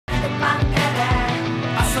Adupangarai.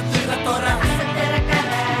 Asatira tora. Asatira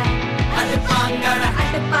karai. Adupangarai.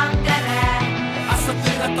 Adupangarai.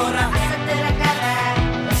 Asatira tora. Asatira karai.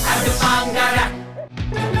 Adupangarai.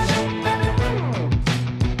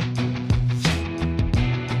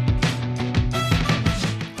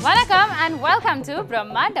 வணக்கம் and welcome to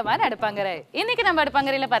பிரம்மாண்டமான அடுப்பங்கரை. இன்னைக்கு நம்ம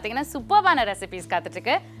அடுப்பங்கரையில பாத்தீங்கன்னா சூப்பர்வான ரெசிபீஸ் காத்துட்டு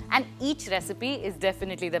இருக்கு and each recipe is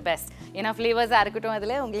definitely the best. ஏன்னா ஃப்ளேவர்ஸா இருக்கட்டும்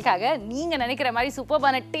அதுல உங்களுக்காக நீங்க நினைக்கிற மாதிரி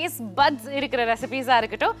சூப்பர்வான டேஸ்ட் பட்ஸ் இருக்கிற ரெசிபீஸா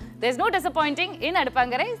இருக்கட்டும் there is no disappointing in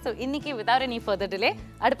அடுப்பங்கரை. So இன்னைக்கு without any further delay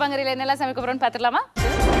அடுப்பங்கரையில என்னெல்லாம் சமைக்க போறோம்னு பாத்துடலாமா?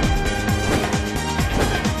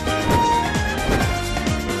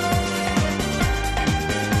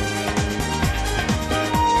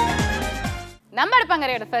 நம்ம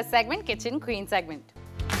அடுப்பங்கரையோட first segment kitchen queen segment.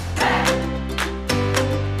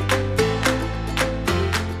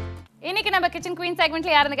 இன்னைக்கு நம்ம கிச்சன் குயின்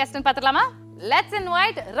செக்மெண்ட்ல யார் இந்த கெஸ்ட்னு பாத்துடலாமா? Let's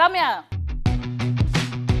invite Ramya.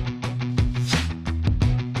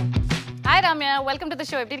 Hi Ramya, welcome to the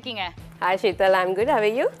show. எப்படி இருக்கீங்க? Hi Sheetal, I'm good. How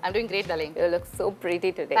are you? I'm doing great darling. You look so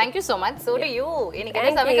pretty today. Thank you so much. So do you. இன்னைக்கு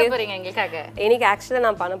என்ன சமைக்க போறீங்க எங்களுக்காக? இன்னைக்கு actually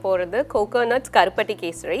நான் பண்ண போறது coconut கருப்பட்டி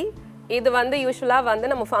கேசரி. இது வந்து யூசுவலா வந்து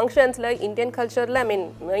நம்ம ஃபங்க்ஷன்ஸ்ல இந்தியன் கல்ச்சர்ல ஐ மீன்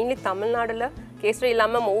மெயின்லி தமிழ்நாடுல கேசரி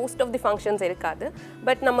இல்லாமல் மோஸ்ட் ஆஃப் தி ஃபங்க்ஷன்ஸ் இருக்காது.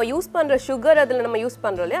 பட் நம்ம யூஸ் பண்ணுற சுகர் அதில் நம்ம யூஸ்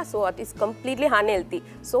பண்ணுறோம் இல்லையா, so at is completely unhealthy.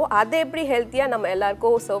 So அதை எப்படி ஹெல்த்தியாக நம்ம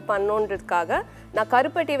எல்லாருக்கும் சர்வ் பண்ணணுன்றதுக்காக நான்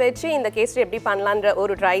கருப்பட்டி வச்சு இந்த கேசரி எப்படி பண்ணலான்ற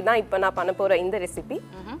ஒரு ட்ரை தான் இப்போ நான் பண்ண போகிற இந்த recipe.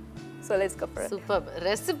 So let's go for it. Superb.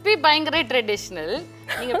 Recipe பயங்கர ட்ரெடிஷனல்.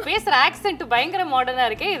 நீங்க பேசுற ஆக்சென்ட் பயங்கர மாடர்னா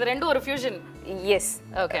இருக்கு. இது ரெண்டும் ஒரு ஃபியூஷன். எஸ்.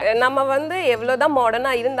 ஓகே. நம்ம வந்து எவ்வளோதான்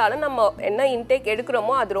மாடர்னா இருந்தாலும் நம்ம என்ன இன்டேக்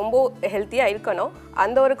எடுக்கிறோமோ அது ரொம்ப ஹெல்த்தியா இருக்கணும்.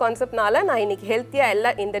 அந்த ஒரு கான்செப்ட்னால நான் இன்னைக்கு ஹெல்த்தியா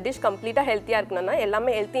எல்லா இந்த டிஷ் கம்ப்ளீட்டா ஹெல்த்தியா இருக்கணும்னா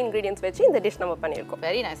எல்லாமே ஹெல்த்தி இன்கிரிடியன்ஸ் வச்சு இந்த டிஷ் நம்ம பண்ணியிருக்கோம்.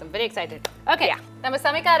 Very nice. I'm very excited. Okay. நம்ம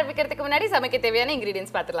சமைக்க ஆரம்பிக்கிறதுக்கு முன்னாடி சமைக்க தேவையான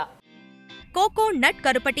இன்கிரிடியன்ஸ் பார்த்துடலாம். கோகோனட்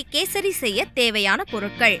கருப்பட்டி கேசரி செய்ய தேவையான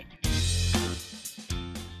பொருட்கள்: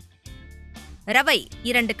 ரவை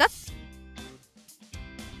 2 கப்,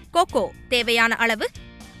 கோகோ தேவையான அளவு,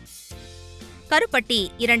 கருப்பட்டி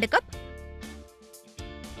 2 கப்,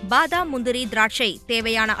 பாதாம் முந்திரி திராட்சை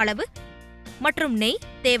தேவையான அளவு மற்றும் நெய்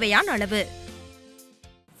தேவையான அளவு.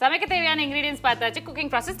 சமைக்க தேவையான இன்கிரிடியன்ஸ் பார்த்தாச்சு.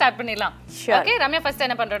 குக்கிங் ப்ராசஸ் ஸ்டார்ட் பண்ணிடலாம். ஓகே ரம்யா, ஃபர்ஸ்ட்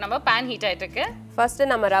என்ன பண்றோம்? நம்ம pan ஹீட் ஆயிட்டு இருக்கு. ஃபர்ஸ்ட்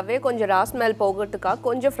நம்ம ரவை கொஞ்சம் ரா ஸ்மெல் போகிறதுக்காக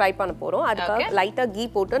கொஞ்சம் ஃப்ரை பண்ண போறோம். அதுக்காக லைட்டா கீ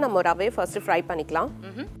போட்டு நம்ம ரவையை ஃபர்ஸ்ட் ஃப்ரை பண்ணிக்கலாம்.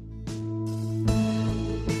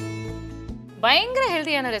 பயங்கர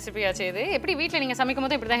ஹெல்தியான ரெசிபி ஆச்சு இது. எப்படி வீட்ல நீங்க சமைக்கும்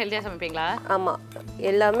போது இப்படி தான் ஹெல்தியா சமைப்பீங்களா? ஆமா,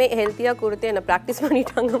 எல்லாமே ஹெல்த்தியா கொடுத்து என்ன பிராக்டிஸ்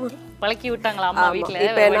பண்ணிட்டாங்க, பழக்கி விட்டாங்களா அம்மா வீட்ல?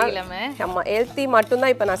 ஆமா, ஹெல்த்தி மட்டும்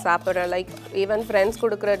தான் இப்போ நான் சாப்பிட்றேன். லைக் ஈவன் ஃப்ரெண்ட்ஸ்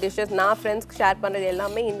கொடுக்குற டிஷ்ஷஸ் நான் ஃப்ரெண்ட்ஸ்க்கு ஷேர் பண்ணுறது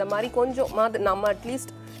எல்லாமே இந்த மாதிரி கொஞ்சம் நம்ம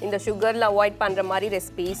அட்லீஸ்ட் இந்த சுகரில் அவாய்ட் பண்ணுற மாதிரி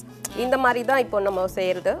ரெசிபீஸ் இந்த மாதிரி தான் இப்போ நம்ம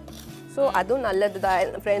செய்கிறது. ஸோ அதுவும் நல்லது தான்.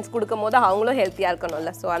 ஃப்ரெண்ட்ஸ் கொடுக்கும் போது அவங்களும் ஹெல்த்தியாக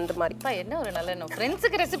இருக்கணும்ல. ஸோ அந்த மாதிரி என்ன ஒரு நல்ல எண்ணம்.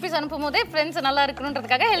 ஃப்ரெண்ட்ஸுக்கு ரெசிபிஸ் அனுப்பும் போதே ஃப்ரெண்ட்ஸ் நல்லா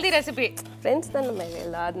இருக்கணுன்றதுக்காக ஹெல்தி ரெசிபி. ஃப்ரெண்ட்ஸ் தான் நம்ம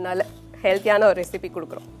இல்லை, அதனால ஹெல்த்தியான ஒரு ரெசிபி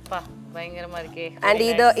கொடுக்குறோம். பயங்கரமா இருக்கே. அண்ட்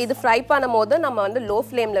இது ஃப்ரை பண்ணும் போது நம்ம வந்து லோ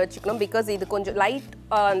ஃப்ளேமில் வச்சுக்கணும். பிகாஸ் இது கொஞ்சம் லைட்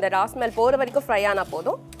அந்த ரா ஸ்மெல் போகிற வரைக்கும் ஃப்ரை ஆனால்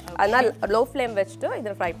போதும். அதனால லோ ஃப்ளேம் வச்சுட்டு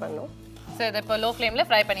இதை ஃப்ரை பண்ணணும். ஸோ இதை இப்போ லோ ஃப்ளேமில்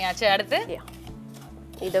ஃப்ரை பண்ணியாச்சு. அடுத்து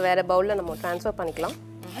இதை வேறு பவுலில் நம்ம ட்ரான்ஸ்ஃபர் பண்ணிக்கலாம்.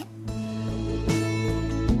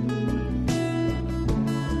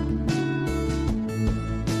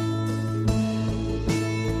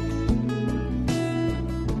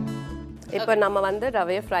 இப்போ நம்ம வந்து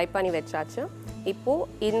ரவையை ஃப்ரை பண்ணி வச்சாச்சு. இப்போது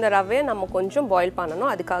இந்த ரவையை நம்ம கொஞ்சம் பாயில்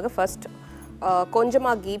பண்ணணும். அதுக்காக ஃபர்ஸ்ட்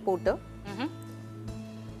கொஞ்சமாக கீ போட்டு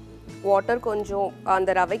வாட்டர் கொஞ்சம்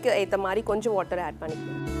அந்த ரவைக்கு ஏற்ற மாதிரி கொஞ்சம் வாட்டர் ஆட்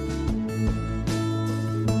பண்ணிக்கணும்.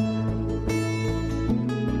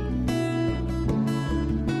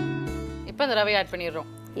 இப்போ இந்த ரவையை ஆட் பண்ணிடுறோம்.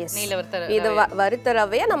 இது வறுத்த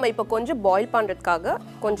ரவையை நம்ம இப்போ கொஞ்சம் பாயில் பண்ணுறதுக்காக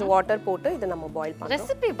கொஞ்சம் வாட்டர் போட்டு இதை நம்ம பாயில் பண்ணுறோம்.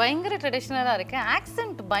 ரெசிபி பயங்கர ட்ரெடிஷ்னலாக இருக்கு.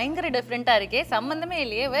 ஆக்சென்ட் பயங்கர டிஃப்ரெண்ட்டாக இருக்கே. சம்மந்தமே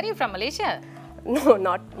இல்லையே. Where you from Malaysia? No,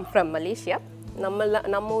 not from Malaysia.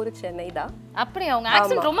 நம்ம ஊர் சென்னை தான். அப்படி அவங்க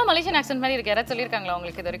ஆக்சென்ட் ரொம்ப மலேசியன் ஆக்சென்ட் மாதிரி இருக்கு. யாராவது சொல்லியிருக்காங்களா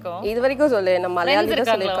உங்களுக்கு இது வரைக்கும்? இது வரைக்கும் சொல்லு. நம்ம மலையாளி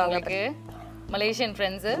தான் சொல்லியிருக்காங்க உங்களுக்கு. Malaysian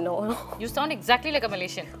friends? No, you sound exactly like a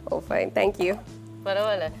Malaysian. O fine, thank you.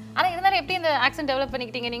 பரவாயில்ல. ஆனா இருந்தாலும் எப்படி இந்த ஆக்சென்ட் டெவலப்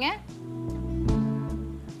பண்ணிக்கிட்டீங்க நீங்க?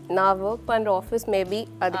 நான் ஒர்க் பண்ணுற ஆஃபீஸ் மேபி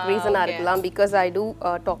அதுக்கு ரீசனாக இருக்கலாம். Because I two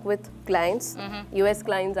talk with clients, US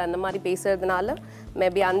clients அந்த மாதிரி பேசுறதுனால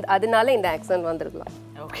மேபி அதனால இந்த accent வந்துருக்கலாம்.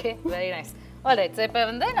 Okay, very nice. Alright. So இப்போ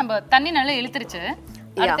வந்து நம்ம தண்ணி நல்லா இழுத்துருச்சு.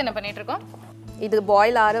 அடுத்து என்ன பண்ணிட்டு இருக்கோம்? இது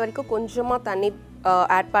பாயில் ஆகிற வரைக்கும் கொஞ்சமாக தண்ணி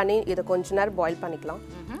ஆட் பண்ணி இதை கொஞ்ச நேரம் பாயில் பண்ணிக்கலாம்.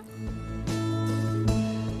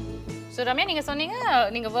 So Ramya, நீங்க சொன்னீங்க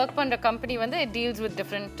நீங்க work பண்ற company வந்து deals with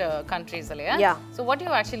different countries இல்லையா? So what do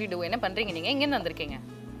you actually do? என்ன பண்றீங்க நீங்க? எங்க இருந்து வந்திருக்கீங்க?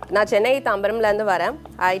 நான் சென்னை தாம்பரம்லேருந்து வரேன்.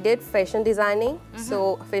 I did fashion designing. So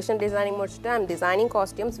fashion designing முடிச்சுட்டு I'm designing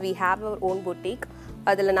costumes. We have our own boutique.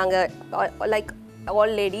 அதில் நாங்கள் like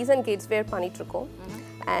all ladies and kids wear பண்ணிகிட்ருக்கோம்.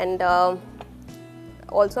 And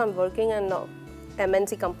also I'm working in a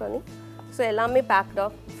MNC company. So எல்லாமே packed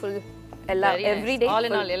up full every day. All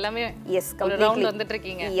in all எல்லாமே yes completely round வந்துட்டு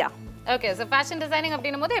இருக்கீங்க. Yeah. Okay, so fashion designing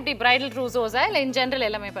அப்படினும்போது எப்படி bridal trousseaux இல்ல in general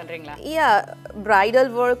எல்லாமே பண்றீங்களா? Yeah, bridal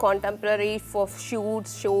work, contemporary, for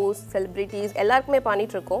shoots, shows, celebrities எல்லாருக்குமே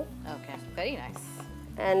பண்ணிட்டு இருக்கோம். Okay, very nice.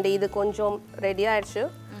 And இது கொஞ்சம் ரெடி ஆயிடுச்சு.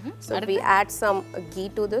 So we add some ghee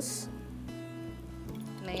to this.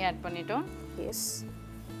 நெய் ஆட் பண்ணிட்டோம். Yes.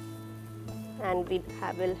 And we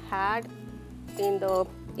will add in the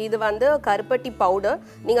இது வந்து கருப்பட்டி பவுடர்.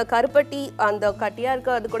 நீங்கள் கருப்பட்டி அந்த கட்டியாக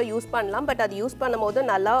இருக்க அது கூட யூஸ் பண்ணலாம். பட் அது யூஸ் பண்ணும்போது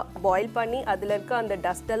நல்லா பாயில் பண்ணி அதில் இருக்க அந்த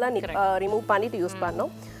டஸ்ட் எல்லாம் ரிமூவ் பண்ணிட்டு யூஸ்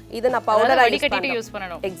பண்ணணும். இது நான் பவுடராக யூஸ்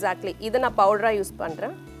பண்ணணும். எக்ஸாக்ட்லி இது நான் பவுடராக யூஸ்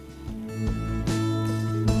பண்ணுறேன்.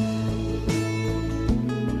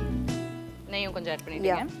 நெய்யும் கொஞ்சம் ஆட்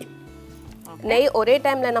பண்ணிட்டீங்க. நெய் ஒரே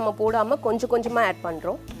டைமில் நம்ம போடாமல் கொஞ்சம் கொஞ்சமாக ஆட்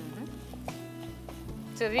பண்ணுறோம்.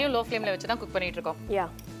 சரி, லோ ஃப்ளேமில் வச்சு தான் குக் பண்ணிட்டு இருக்கோம். Yeah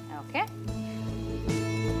okay.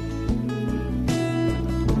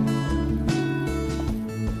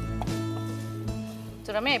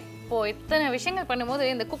 ரமே, இப்போ இத்தனை விஷயங்கள் பண்ணும்போது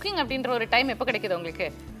இந்த குக்கிங் அப்படின்ற ஒரு டைம் எப்போ கிடைக்குது உங்களுக்கு?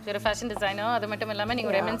 ஒரு ஃபேஷன் டிசைனோ அது மட்டும் இல்லாமல்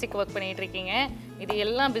நீங்கள் ஒரு எம்என்சிக்கு ஒர்க் பண்ணிட்டு இருக்கீங்க. இது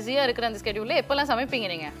எல்லாம் பிஸியாக இருக்கிற அந்த ஸ்கெடியூலில் எப்போல்லாம் சமைப்பீங்க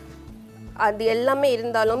நீங்கள்? அது எல்லாமே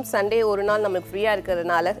இருந்தாலும் சண்டே ஒரு நாள் நம்மளுக்கு ஃப்ரீயாக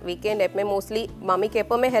இருக்கிறதுனால வீக்கெண்ட் எப்பவுமே மோஸ்ட்லி மம்மிக்கு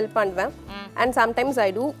எப்போவுமே ஹெல்ப் பண்ணுவேன். And sometimes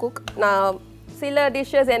I two cook. நான் சில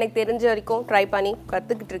டிஷ்ஷஸ் எனக்கு தெரிஞ்ச வரைக்கும் ட்ரை பண்ணி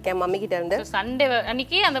கற்றுக்கிட்டு இருக்கேன் மம்மி கிட்ட இருந்து. சண்டே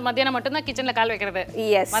அன்னைக்கு அந்த மத்தியானம் மட்டும் தான் கிச்சனில் கால் வைக்கிறது.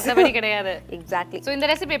 எஸ், மற்றபடி கிடையாது. எக்ஸாக்ட்லி. ஸோ இந்த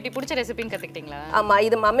ரெசிபி எப்படி பிடிச்ச ரெசிபின்னு கற்றுக்கிட்டீங்களா? ஆமாம்,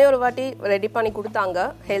 இது மம்மி ஒரு வாட்டி ரெடி பண்ணி கொடுத்தாங்க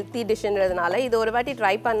ஹெல்த்தி டிஷ்ன்றதுனால. இது ஒரு வாட்டி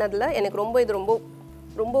ட்ரை பண்ணதில் எனக்கு இது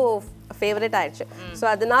ரொம்ப ஃபேவரட் ஆயிடுச்சு. ஸோ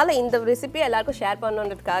அதனால இந்த ரெசிபி எல்லாருக்கும் ஷேர்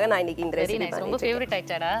பண்ணணுன்றதுக்காக நான் இன்னைக்கு இந்த ரெசிபி பண்ணி. ரொம்ப ஃபேவரட்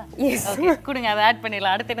ஆயிடுச்சாடா? ஓகே, கொடுங்க, அதை ஆட்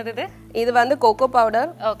பண்ணிடலாம். அடுத்து என்னது? இது வந்து கோகோ பவுடர்.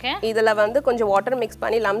 ஓகே. இதுல வந்து கொஞ்சம் வாட்டர் மிக்ஸ்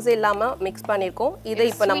பண்ணி லம்ஸ் இல்லாம மிக்ஸ் பண்ணிருக்கோம். இது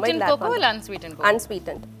இப்போ நம்ம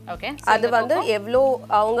அன்ஸ்வீட்டன்ட். ஓகே. அது வந்து எவ்வளோ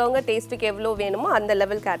அவங்கவங்க டேஸ்ட்டுக்கு எவ்வளோ வேணுமோ அந்த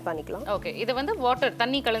லெவலுக்கு ஆட் பண்ணிக்கலாம். ஓகே. இது வந்து வாட்டர்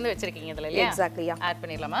தண்ணி கலந்து வச்சிருக்கீங்க இதுல இல்லையா? எக்ஸாக்ட்லி. ஆட்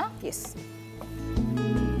பண்ணிடலாமா? எஸ்.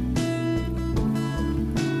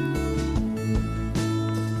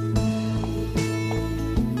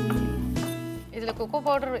 இதுல கோகோ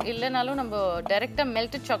பவுடர் இல்லனாலும் நம்ம டைரக்ட்டா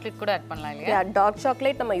மெல்டட் சாக்லேட் கூட ஆட் பண்ணலாம் இல்லையா? யா, டார்க்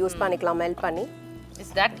சாக்லேட் நம்ம யூஸ் பண்ணிக்கலாம் மெல்ட் பண்ணி. இஸ்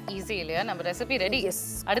தட் ஈஸி இல்லையா? நம்ம ரெசிபி ரெடி. எஸ்.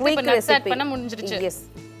 அடுத்து இப்ப நட்ஸ் ஆட் பண்ண முடிஞ்சிருச்சு. எஸ்,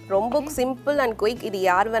 ரொம்ப சிம்பிள் அண்ட் குயிக். இது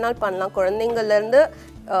யார் வேணாலும் பண்ணலாம். குழந்தைங்கள்ல இருந்து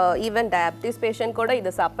ஈவன் டயபிட்டிஸ் பேஷண்ட் கூட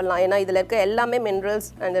இதை சாப்பிடலாம். ஏன்னா இதுல இருக்க எல்லாமே minerals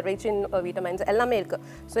and rich in vitamins எல்லாமே இருக்கு.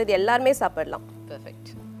 ஸோ இது எல்லாருமே சாப்பிடலாம்.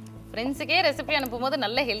 பெர்ஃபெக்ட். ஃப்ரெண்ட்ஸுக்கே ரெசிபி அனுப்பும்போது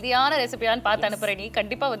நல்ல ஹெல்தியான ரெசிபியான்னு பார்த்து அனுப்புறேன். நீ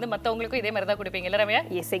கண்டிப்பா வந்து மற்றவங்களுக்கும் இதே மாதிரி தான் கொடுப்பீங்க இல்லை Ramya?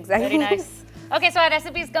 S, exactly. Very nice. Okay, so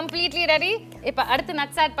recipe is completely ready. இப்போ அடுத்து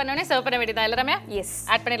நட்ஸ் ஆட் பண்ணோடனே சர்வ் பண்ண வேண்டியதா இல்லை ரம்யா? எஸ்.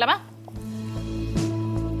 ஆட் பண்ணிடலாமா?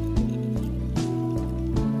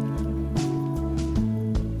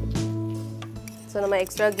 ஸோ நம்ம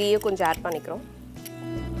எக்ஸ்ட்ரா கீயை கொஞ்சம் ஆட் பண்ணிக்கிறோம்.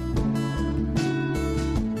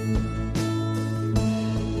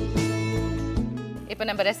 இப்போ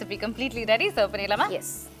நம்ம ரெசிபி கம்ப்ளீட்லி ரெடி. சர்வ் பண்ணிடலாமா?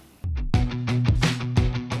 எஸ்.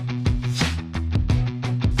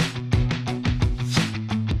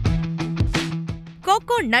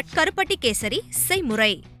 கோகோ நட் கருப்பட்டி கேசரி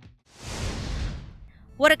செய்முறை.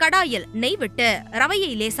 ஒரு கடாயில் நெய் விட்டு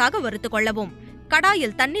ரவையை லேசாக வறுத்துக் கொள்ளவும்.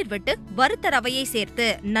 கடாயில் தண்ணீர் விட்டு வறுத்த ரவையை சேர்த்து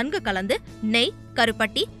நன்கு கலந்து நெய்,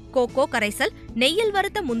 கருப்பட்டி, கோகோ கரைசல், நெய்யில்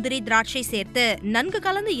வறுத்த முந்திரி, திராட்சை சேர்த்து நன்கு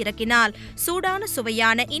கலந்து இறக்கினால் சூடான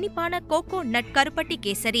சுவையான இனிப்பான கோகோ நட் கருப்பட்டி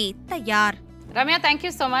கேசரி தயார். Ramya, thank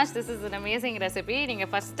you so much. This is an amazing recipe. நீங்கள்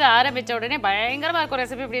ஃபர்ஸ்ட் ஆரம்பிச்ச உடனே பயங்கரமாக இருக்கும்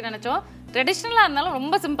ரெசிபி அப்படின்னு நினச்சோம். ட்ரெடிஷ்னலாக இருந்தாலும்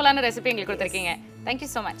ரொம்ப சிம்பிளான ரெசிபி எங்களுக்கு கொடுத்துருக்கீங்க. Thank you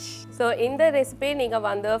so much. So இந்த ரெசிபி நீங்கள்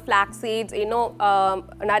வந்து ஃப்ளாக்ஸ் சீட்ஸ் இன்னும்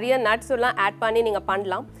நிறைய நட்ஸ் எல்லாம் ஆட் பண்ணி நீங்கள்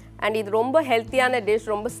பண்ணலாம். அண்ட் இது ரொம்ப ஹெல்த்தியான டிஷ்.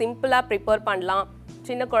 ரொம்ப சிம்பிளாக ப்ரிப்பேர் பண்ணலாம்.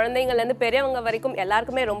 சின்ன குழந்தைங்கள்லேருந்து பெரியவங்க வரைக்கும்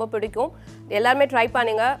எல்லாருக்குமே ரொம்ப பிடிக்கும். எல்லாருமே ட்ரை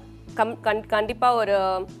பண்ணுங்க. கண்டிப்பாக ஒரு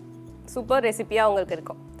சூப்பர் ரெசிபியாக உங்களுக்கு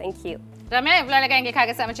இருக்கும். தேங்க்யூ ரம்யா. இவ்வளோ அழகாக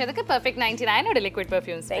எங்களுக்காக சமைச்சதுக்கு Perfect 99 liquid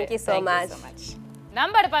perfumes. Thank you so much.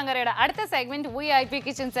 நம்ம அடுப்பாங்கரையோட அடுத்த segment VIP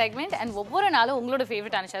kitchen segment. And ஒவ்வொரு நாளும் உங்களோட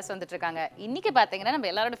ஃபேவரட்டான ஷெஃப்ஸ் வந்துட்டு இருக்காங்க. இன்னைக்கு பார்த்தீங்கன்னா நம்ம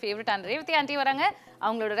எல்லாரோட ஃபேவரட்டான ரேவதி ஆண்டி வராங்க.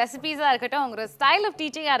 அவங்களோட ரெசிபீஸாக இருக்கட்டும், அவங்களோட ஸ்டைல் ஆஃப்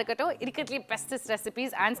டீச்சிங்காக இருக்கட்டும், இருக்கிறதுலேயே bestest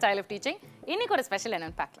recipes and style of teaching. இன்னைக்கு ஒரு ஸ்பெஷல்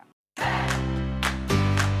என்னன்னு பார்க்கலாம்.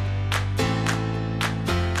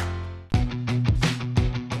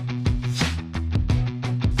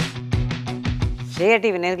 ஜெயா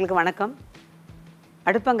டிவி நேயர்களுக்கு வணக்கம்.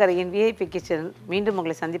 அடுப்பங்கரையின் விஐபி கிச்சன் மீண்டும்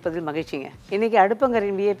உங்களை சந்திப்பதில் மகிழ்ச்சிங்க. இன்றைக்கி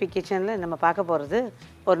அடுப்பங்கரையின் விஐபி கிச்சனில் நம்ம பார்க்க போகிறது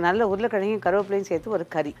ஒரு நல்ல உருளைக்கிழங்கையும் கருவேப்பிலையும் சேர்த்து ஒரு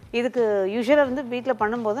கறி. இதுக்கு யூஸ்வலாக வந்து வீட்டில்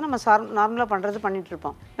பண்ணும்போது நம்ம நார்மலாக பண்ணுறது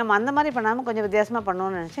பண்ணிகிட்ருப்போம். நம்ம அந்த மாதிரி பண்ணாமல் கொஞ்சம் வித்தியாசமாக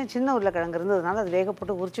பண்ணணும்னு நினச்சேன். சின்ன உருளைக்கிழங்கு இருந்ததுனால அது வேக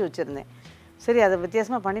போட்டு உரிச்சு வச்சுருந்தேன். சரி, அதை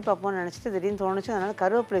வித்தியாசமாக பண்ணி பார்ப்போம்னு நினச்சிட்டு திடீர்னு தோணுச்சு. அதனால்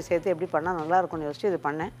கருவேப்பிலை சேர்த்து எப்படி பண்ணால் நல்லாயிருக்கும்னு யோசிச்சு இது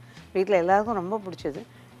பண்ணேன். வீட்டில் எல்லாருக்கும் ரொம்ப பிடிச்சது.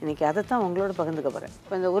 இன்றைக்கி அதை தான் உங்களோட பகிர்ந்துக்க போகிறேன்.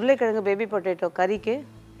 இப்போ இந்த உருளைக்கிழங்கு பேபி பொட்டேட்டோ கறிக்கு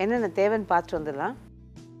என்னென்ன தேவைன்னு பார்த்துட்டு வந்துடலாம்.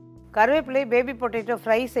 கருவேப்பிலை பேபி பொட்டேட்டோ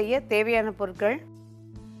ஃப்ரை செய்ய தேவையான பொருட்கள்: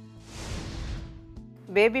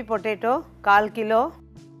 பேபி பொட்டேட்டோ 1/4 கிலோ,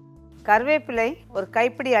 கருவேப்பிலை ஒரு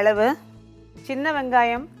கைப்பிடி அளவு, சின்ன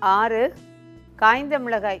வெங்காயம் 6, காய்ந்த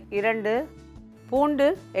மிளகாய் 2, பூண்டு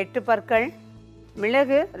 8 பற்கள்,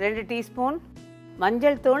 மிளகு 2 டீஸ்பூன்,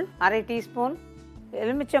 மஞ்சள் தூள் 1/2 டீஸ்பூன்,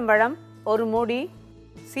 எலுமிச்சம்பழம் 1 மூடி,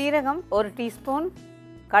 சீரகம் 1 டீஸ்பூன்,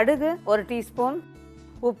 கடுகு 1 டீஸ்பூன்,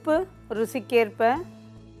 உப்பு ருசிக்கேற்ப,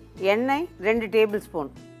 எண்ணெய் 2 டேபிள் ஸ்பூன்.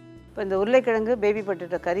 இப்போ இந்த உருளைக்கிழங்கு பேபி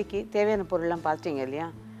பொட்டேட்டோ கறிக்கு தேவையான பொருள்லாம் பார்த்துட்டிங்க இல்லையா?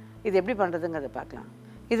 இது எப்படி பண்ணுறதுங்கிறத பார்க்கலாம்.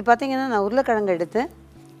 இது பார்த்திங்கன்னா நான் உருளைக்கிழங்கு எடுத்து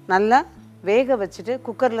நல்லா வேக வச்சுட்டு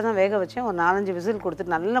குக்கரில் தான் வேக வச்சேன். ஒரு 4-5 விசில்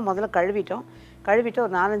கொடுத்துட்டு நல்லா முதல்ல கழுவிட்டு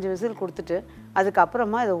ஒரு 4-5 விசில் கொடுத்துட்டு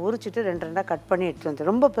அதுக்கப்புறமா இதை உரிச்சிட்டு 2 கட் பண்ணி எடுத்துட்டு வந்து,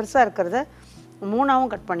 ரொம்ப பெருசாக இருக்கிறத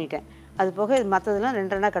 3ஆகவும் கட் பண்ணிட்டேன். அது போக இது மற்றதெல்லாம்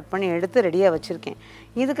 2 கட் பண்ணி எடுத்து ரெடியாக வச்சுருக்கேன்.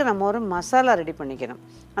 இதுக்கு நம்ம ஒரு மசாலா ரெடி பண்ணிக்கணும்.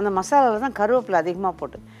 அந்த மசாலாவில் தான் கருவேப்பிலை அதிகமாக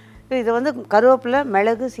போட்டு, இதை வந்து கருவேப்பிலை,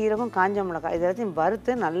 மிளகு, சீரகம், காஞ்ச மிளகாய் இது எல்லாத்தையும்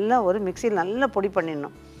வறுத்து நல்லா ஒரு மிக்சியில் நல்லா பொடி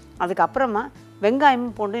பண்ணிடணும். அதுக்கப்புறமா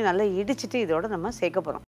வெங்காயமும் பூண்டையும் நல்லா இடிச்சிட்டு இதோட நம்ம சேர்க்க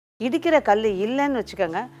போகிறோம். இடிக்கிற கல் இல்லைன்னு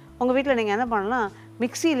வச்சுக்கோங்க, உங்கள் வீட்டில் நீங்கள் என்ன பண்ணலாம்,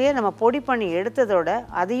 மிக்சியிலேயே நம்ம பொடி பண்ணி எடுத்ததோட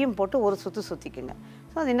அதையும் போட்டு ஒரு சுற்றிக்குங்க.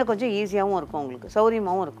 ஸோ அது இன்னும் கொஞ்சம் ஈஸியாகவும் இருக்கும், உங்களுக்கு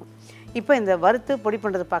சௌரியமாகவும் இருக்கும். இப்போ இந்த வறுத்து பொடி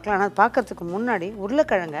பண்ணுறது பார்க்கலாம். ஆனால் பார்க்கறதுக்கு முன்னாடி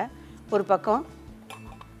உருளைக்கிழங்கை ஒரு பக்கம்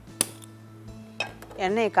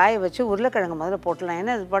எண்ணெயை காய வச்சு உருளைக்கிழங்கு முதல்ல போட்டலாம்.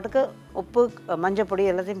 ஏன்னா அது பாட்டுக்கு உப்பு மஞ்சள் பொடி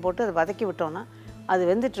எல்லாத்தையும் போட்டு அதை வதக்கி விட்டோம்னா அது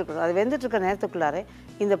வெந்துட்டுருக்கணும். அது வெந்துட்டுருக்க நேரத்துக்குள்ளாரே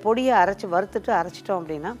இந்த பொடியை அரைச்சிட்டோம்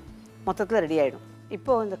அப்படின்னா மொத்தத்தில் ரெடி ஆகிடும்.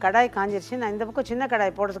 இப்போது இந்த கடாய் காஞ்சிருச்சு. நான் இந்த பக்கம் சின்ன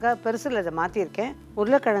கடாய் போடுறதுக்காக பெருசில் இதை மாற்றியிருக்கேன்.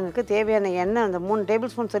 உருளைக்கிழங்குக்கு தேவையான எண்ணெய் அந்த 3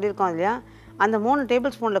 டேபிள் ஸ்பூன் சொல்லியிருக்கோம் இல்லையா, அந்த 3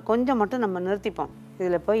 டேபிள் ஸ்பூனில் கொஞ்சம் மட்டும் நம்ம நிறுத்திப்போம்.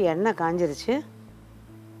 இதில் போய் எண்ணெய் காஞ்சிருச்சு.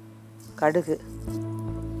 கடுகு,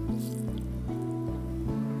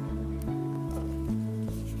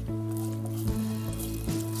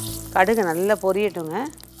 கடுகு நல்லா பொரியட்டுங்க.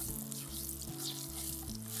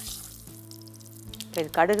 இது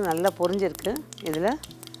கடுகு நல்லா பொரிஞ்சிருக்கு. இதில்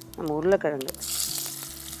நம்ம உருளைக்கிழங்கு,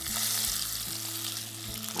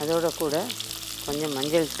 அதோட கூட கொஞ்சம்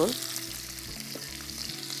மஞ்சள் தூள்,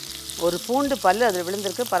 ஒரு பூண்டு பல் அதில்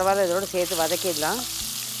விழுந்திருக்கு, பரவாயில்ல, இதோட சேர்த்து வதக்கிடலாம்.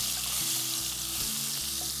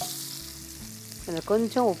 இதில்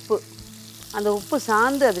கொஞ்சம் உப்பு, அந்த உப்பு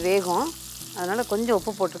சார்ந்து அது வேகும், அதனால் கொஞ்சம்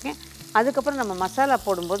உப்பு போட்டிருக்கேன். அதுக்கப்புறம் நம்ம மசாலா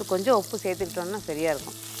போடும்போது கொஞ்சம் உப்பு சேர்த்துக்கிட்டோம்னா சரியாக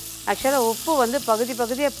இருக்கும். ஆக்சுவலாக உப்பு வந்து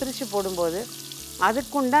பகுதியாக பிரித்து போடும்போது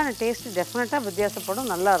அதுக்குண்டான டேஸ்ட்டு டெஃபினட்டாக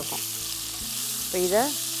வித்தியாசப்படும், நல்லாயிருக்கும். இப்போ இதை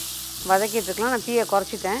வதக்கிட்டுருக்கலாம். நான் தீயை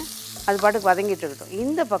குறைச்சிட்டேன், அது பாட்டுக்கு வதங்கிட்டு இருக்கட்டும்.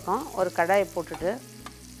 இந்த பக்கம் ஒரு கடாயை போட்டுட்டு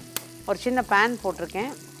ஒரு சின்ன பேன்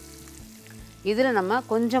போட்டிருக்கேன். இதில் நம்ம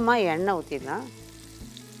கொஞ்சமாக எண்ணெய் ஊற்றிடலாம்.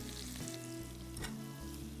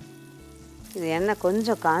 இது எண்ணெய்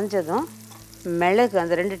கொஞ்சம் காஞ்சதும் மிளகு,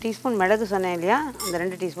 அந்த 2 டீஸ்பூன் மிளகு சொன்னேன் இல்லையா, அந்த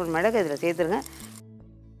 2 டீஸ்பூன் மிளகு இதில் சேர்த்துருங்க.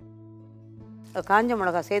 காஞ்ச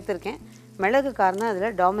மிளகா சேர்த்துருக்கேன். மிளகு காரம்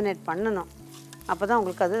அதில் டாமினேட் பண்ணணும், அப்போ தான்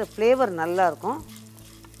உங்களுக்கு அது ஃப்ளேவர் நல்லாயிருக்கும்.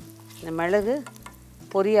 இந்த மிளகு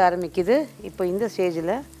பொரிய ஆரம்பிக்குது. இப்போ இந்த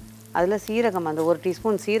ஸ்டேஜில் அதில் சீரகம், அந்த 1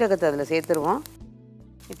 டீஸ்பூன் சீரகத்தை அதில் சேர்த்துருவோம்.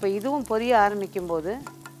 இப்போ இதுவும் பொரிய ஆரம்பிக்கும்போது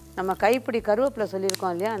நம்ம கைப்பிடி கருவேப்பிலை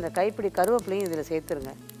சொல்லியிருக்கோம் இல்லையா, அந்த கைப்பிடி கருவேப்பிலையும் இதில்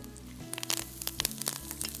சேர்த்துருங்க.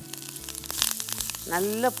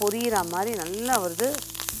 நல்லா பொரியிற மாதிரி நல்லா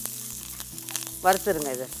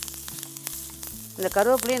வறுத்துருங்க. இது இந்த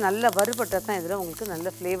கருவேப்பிலையும் நல்லா வறுபட்டால் தான் இதில் உங்களுக்கு நல்ல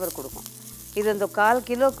ஃப்ளேவர் கொடுக்கும். இது இந்த 1/4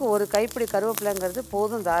 கிலோவுக்கு ஒரு கைப்பிடி கருவேப்பிலைங்கிறது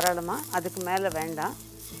போதும் தாராளமாக, அதுக்கு மேலே வேண்டாம்.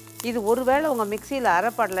 இது ஒருவேளை உங்கள் மிக்சியில்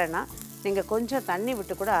அரைப்படலைன்னா நீங்கள் கொஞ்சம் தண்ணி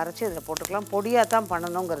விட்டு கூட அரைச்சி இதில் போட்டுக்கலாம், பொடியாக தான்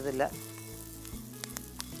பண்ணணுங்கிறது இல்லை.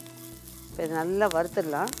 இப்போ இது நல்லா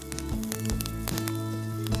வறுத்துடலாம்.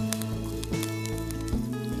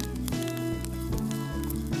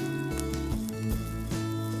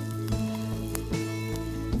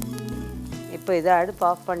 இப்போ இதை அடுப்பு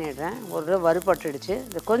ஆஃப் பண்ணிடுறேன். ஒரு வறுபட்டுடுச்சு.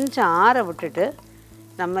 இதை கொஞ்சம் ஆற விட்டுட்டு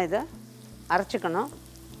நம்ம இதை அரைச்சிக்கணும்.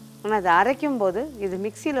 ஆனால் இதை அரைக்கும்போது இது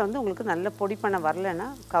மிக்சியில் வந்து உங்களுக்கு நல்ல பொடி பண்ண வரலைன்னா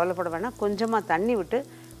கவலைப்பட வேணாம். கொஞ்சமாக தண்ணி விட்டு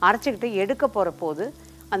அரைச்சிக்கிட்டு எடுக்க போகிற போது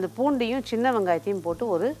அந்த பூண்டையும் சின்ன வெங்காயத்தையும் போட்டு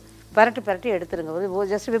ஒரு பரட்டி எடுத்துருங்க. ஒரு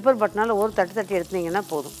ஜஸ்ட் விப்பர் பட்டினால ஒரு தட்டி எடுத்துனீங்கன்னா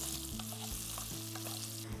போதும்.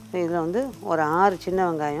 இதில் வந்து ஒரு 6 சின்ன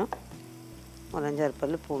வெங்காயம், ஒரு 5-6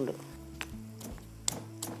 பல்லு பூண்டு.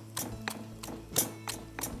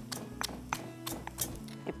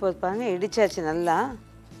 இப்போ பாருங்கள் இடிச்சாச்சு, நல்லா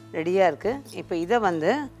ரெடியாக இருக்குது. இப்போ இதை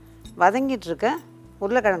வந்து வதங்கிட்டுருக்க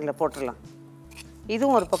உருளைக்கிழங்குல போட்டுடலாம்.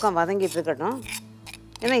 இதுவும் ஒரு பக்கம் வதங்கிட்டு இருக்கட்டும்.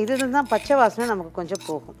 ஏன்னா இது தான் பச்சை வாசனை நமக்கு கொஞ்சம்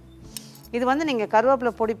போகும். இது வந்து நீங்கள்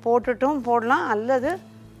கருவேப்பிலை பொடி போட்டுட்டும் போடலாம், அல்லது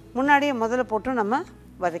முன்னாடியே முதல்ல போட்டும் நம்ம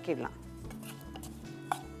வதக்கிடலாம்.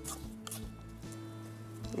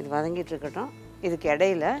 இது வதங்கிட்டு இருக்கட்டும். இதுக்கு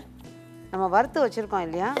இடையில நம்ம வறுத்து வச்சுருக்கோம்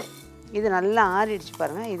இல்லையா, இது நல்லா ஆறிடுச்சு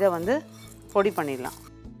பாருங்கள். இதை வந்து பொடி பண்ணிடலாம்.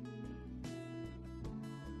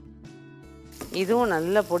 இதுவும்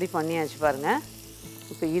நல்லா பொடி பண்ணியாச்சு பாருங்கள்.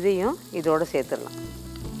 இப்போ இதையும் இதோடு சேர்த்துடலாம்.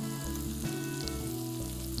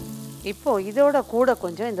 இப்போது இதோட கூட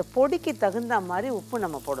கொஞ்சம் இந்த பொடிக்கு தகுந்த மாதிரி உப்பு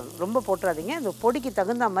நம்ம போடணும். ரொம்ப போட்டுறாதீங்க, இந்த பொடிக்கு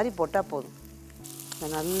தகுந்த மாதிரி போட்டால் போதும்.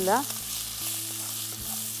 நல்லா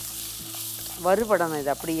வறுபடணும்.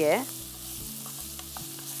 இது அப்படியே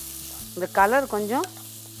இந்த கலர் கொஞ்சம்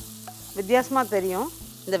வித்தியாசமாக தெரியும்.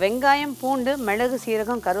 இந்த வெங்காயம், பூண்டு, மிளகு,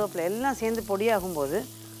 சீரகம், கருவேப்பிலை எல்லாம் சேர்ந்து பொடியாகும்போது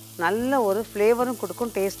நல்ல ஒரு ஃப்ளேவரும்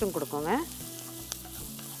கொடுக்கும், டேஸ்ட்டும் கொடுக்குங்க.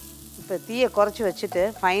 இப்போ தீயை குறைச்சி வச்சுட்டு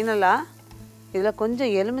ஃபைனலாக இதில்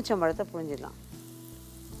கொஞ்சம் எலுமிச்சம்பழத்தை புழிஞ்சிடலாம்.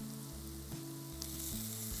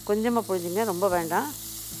 கொஞ்சமாக புழிஞ்சிங்க, ரொம்ப வேண்டாம்.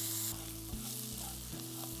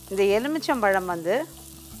 இந்த எலுமிச்சம்பழம் வந்து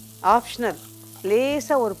ஆப்ஷனல்.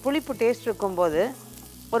 லேசாக ஒரு புளிப்பு டேஸ்ட் இருக்கும்போது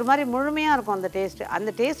ஒரு மாதிரி முழுமையாக இருக்கும் அந்த டேஸ்ட்டு. அந்த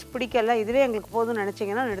டேஸ்ட் பிடிக்கல, இதுவே எங்களுக்கு போதும்னு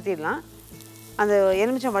நினச்சிங்கன்னா நிறுத்திடலாம். அந்த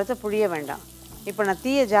எலுமிச்சம்பழத்தை புழிய வேண்டாம். இப்போ நான்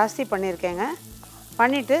தீயை ஜாஸ்தி பண்ணியிருக்கேங்க.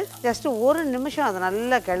 பண்ணிவிட்டு ஜஸ்ட்டு 1 நிமிஷம் அதை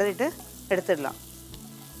நல்லா கிளறிட்டு எடுத்துடலாம்.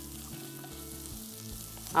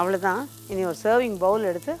 அவ்வளோதான். இனி ஒரு சர்விங் பவுல்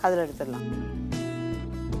எடுத்து அதில் எடுத்துடலாம்.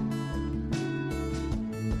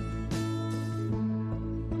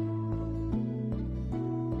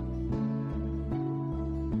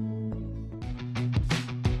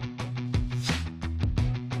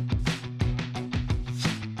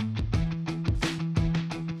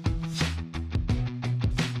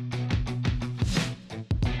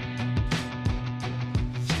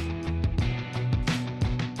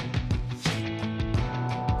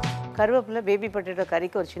 கருவேப்பிலை, பேபி பொட்டேட்டோ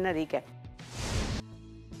கறிக்கு ஒரு சின்ன ரீகேப்.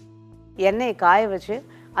 எண்ணெயை காய வச்சு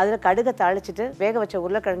அதில் கடுகை தாளிச்சிட்டு வேக வச்ச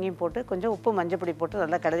உருளைக்கிழங்கையும் போட்டு கொஞ்சம் உப்பு மஞ்சப்பொடி போட்டு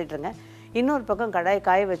நல்லா கிளறிட்டுருங்க. இன்னொரு பக்கம் கடாயை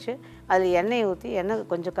காய வச்சு அதில் எண்ணெயை ஊற்றி எண்ணெய்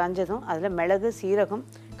கொஞ்சம் காஞ்சதும் அதில் மிளகு, சீரகம்,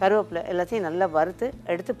 கருவேப்பிலை எல்லாத்தையும் நல்லா வறுத்து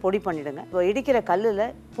எடுத்து பொடி பண்ணிவிடுங்க. இப்போ இடிக்கிற கல்லில்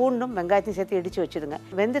பூண்டும் வெங்காயத்தையும் சேர்த்து இடித்து வச்சுடுங்க.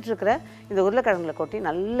 வெந்துட்டுருக்கிற இந்த உருளைக்கிழங்குல கொட்டி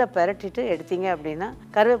நல்லா பெரட்டிட்டு எடுத்தீங்க அப்படின்னா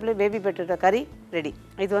கருவேப்பிலை, பேபி பொட்டேட்டோ கறி ரெடி.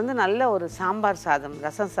 இது வந்து நல்ல ஒரு சாம்பார் சாதம்,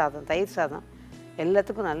 ரசம் சாதம், தயிர் சாதம்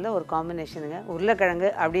எல்லாத்துக்கும் நல்ல ஒரு காம்பினேஷனுங்க.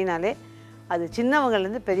 உருளைக்கிழங்கு அப்படின்னாலே அது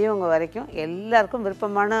சின்னவங்கலேருந்து பெரியவங்க வரைக்கும் எல்லாருக்கும்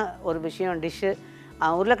விருப்பமான ஒரு விஷயம், டிஷ்ஷு.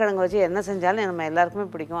 உருளைக்கிழங்கு வச்சு என்ன செஞ்சாலும் நம்ம எல்லாருக்குமே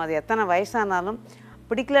பிடிக்கும். அது எத்தனை வயசானாலும்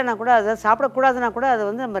பிடிக்கலன்னா கூட, அதை சாப்பிடக்கூடாதுன்னா கூட அதை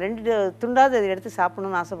வந்து நம்ம 2 துண்டாவது அதை எடுத்து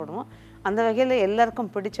சாப்பிடணும்னு ஆசைப்படுவோம். அந்த வகையில் எல்லாருக்கும்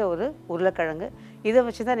பிடிச்ச ஒரு உருளைக்கிழங்கு. இதை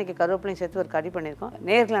வச்சு தான் இன்றைக்கி கருவேப்பிலையும் சேர்த்து ஒரு கறி பண்ணியிருக்கோம்.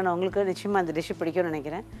 நேர்களான உங்களுக்கு நிச்சயமாக அந்த டிஷ்ஷு பிடிக்கும்னு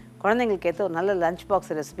நினைக்கிறேன். குழந்தைங்களுக்கு ஏற்ற ஒரு நல்ல லஞ்ச்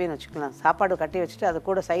பாக்ஸ் ரெசிபின்னு வச்சுக்கலாம். சாப்பாடு கட்டி வச்சுட்டு அது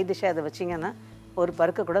கூட சைட் டிஷ்ஷாக அதை வச்சிங்கன்னா ஒரு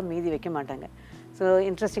பருக்க கூட மீதி வைக்க மாட்டாங்க. ஸோ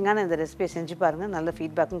இன்ட்ரெஸ்டிங்கான இந்த ரெசிபியை செஞ்சு பாருங்கள், நல்ல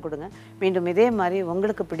ஃபீட்பேக்கும் கொடுங்க. மீண்டும் இதே மாதிரி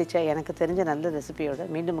உங்களுக்கு பிடிச்ச எனக்கு தெரிஞ்ச நல்ல ரெசிபியோடு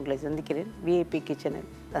மீண்டும் உங்களை சந்திக்கிறேன் விஐபி கிச்சனில்.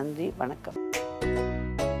 நன்றி, வணக்கம்.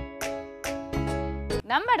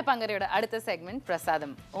 நம்ம அடுப்பங்கரையோட அடுத்த செக்மெண்ட்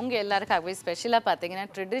பிரசாதம். உங்க எல்லாருக்காகவே ஸ்பெஷலாக பார்த்தீங்கன்னா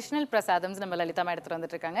ட்ரெடிஷ்னல் பிரசாதம்ஸ் நம்ம லலிதாமா எடுத்துகிட்டு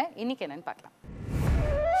வந்துட்டு இருக்காங்க. இன்னைக்கு என்னன்னு பார்க்கலாம்.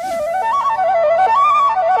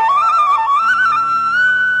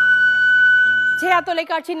 ஜெயா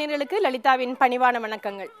தொலைக்காட்சி நேயர்களுக்கு லலிதாவின் பணிவான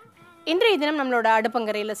வணக்கங்கள். இன்றைய தினம் நம்மளோட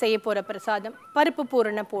அடுப்பங்கரையில் செய்ய போகிற பிரசாதம் பருப்பு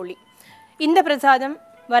பூரண போலி. இந்த பிரசாதம்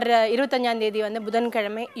வர்ற 25ஆம் தேதி வந்து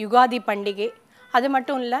புதன்கிழமை யுகாதி பண்டிகை. அது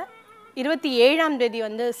மட்டும் இல்லை, 27ஆம் தேதி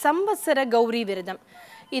வந்து சம்பத்சர கௌரி விரதம்.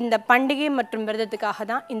 இந்த பண்டிகை மற்றும் விரதத்துக்காக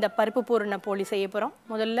தான் இந்த பருப்பு பூரண போலி செய்ய போகிறோம்.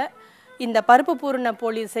 முதல்ல இந்த பருப்பு பூரண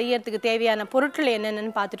போலி செய்யறதுக்கு தேவையான பொருட்கள்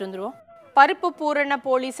என்னென்னு பார்த்துட்டு வந்துடுவோம். பருப்பு பூரண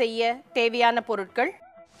போலி செய்ய தேவையான பொருட்கள்: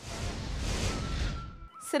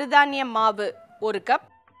 சிறுதானிய மாவு 1 கப்,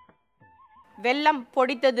 வெல்லம்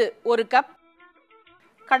பொடித்தது 1 கப்,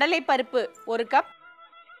 கடலைப்பருப்பு 1 கப்,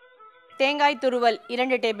 தேங்காய் துருவல்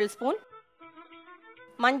 2 டேபிள் ஸ்பூன்,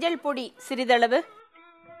 மஞ்சள் பொடி சிறிதளவு,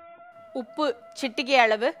 உப்பு சிட்டிகை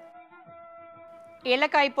அளவு,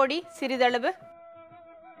 ஏலக்காய் பொடி சிறிதளவு,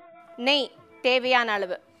 நெய் தேவையான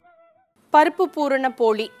அளவு. பருப்பு பூரண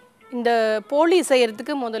போலி. இந்த போலி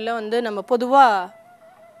செய்யறதுக்கு முதல்ல வந்து நம்ம பொதுவாக,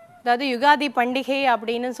 அதாவது யுகாதி பண்டிகை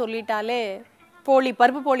அப்படின்னு சொல்லிட்டாலே போலி,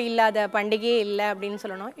 பருப்பு போலி இல்லாத பண்டிகையே இல்லை அப்படின்னு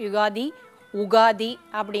சொல்லணும். யுகாதி, உகாதி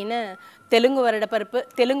அப்படின்னு தெலுங்கு வருட பருப்பு.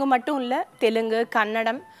 தெலுங்கு மட்டும் இல்லை, தெலுங்கு,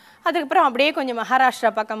 கன்னடம், அதுக்கப்புறம் அப்படியே கொஞ்சம் மகாராஷ்டிரா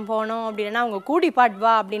பக்கம் போனோம் அப்படின்னா அவங்க கூடி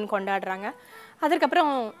பாட்வா அப்படின்னு கொண்டாடுறாங்க.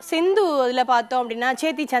 அதுக்கப்புறம் சிந்து இதில் பார்த்தோம் அப்படின்னா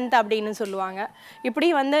சேத்தி சந்த் அப்படின்னு சொல்லுவாங்க. இப்படி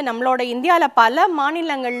வந்து நம்மளோட இந்தியாவில் பல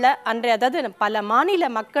மாநிலங்களில் அதாவது பல மாநில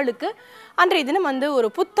மக்களுக்கு அன்றைய தினம் வந்து ஒரு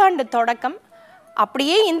புத்தாண்டு தொடக்கம்.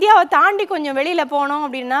 அப்படியே இந்தியாவை தாண்டி கொஞ்சம் வெளியில் போனோம்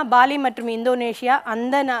அப்படின்னா பாலி மற்றும் இந்தோனேஷியா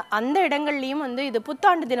அந்த இடங்கள்லையும் வந்து இது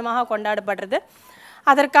புத்தாண்டு தினமாக கொண்டாடப்படுறது.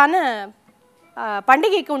 அதற்கான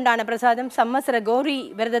பண்டிகைக்கு உண்டான பிரசாதம் சம்மசர கௌரி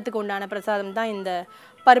விரதத்துக்கு உண்டான பிரசாதம் தான் இந்த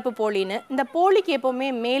பருப்பு போலின்னு. இந்த போலிக்கு எப்போவுமே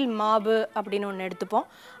மேல் மாவு அப்படின்னு ஒன்று எடுத்துப்போம்.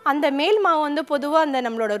 அந்த மேல் மாவு வந்து பொதுவாக அந்த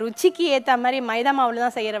நம்மளோட ருச்சிக்கு ஏற்ற மாதிரி மைதா மாவில்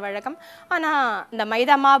தான் செய்கிற வழக்கம். ஆனால் இந்த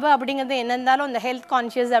மைதா மாவு அப்படிங்கிறது என்ன இருந்தாலும் இந்த ஹெல்த்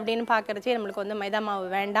கான்ஷியஸ் அப்படின்னு பார்க்குறச்சே நம்மளுக்கு வந்து மைதா மாவு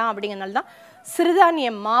வேண்டாம் அப்படிங்கிறனால தான் சிறுதானிய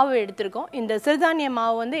மாவு எடுத்திருக்கோம். இந்த சிறுதானிய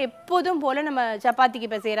மாவு வந்து எப்போதும் போல் நம்ம சப்பாத்திக்கு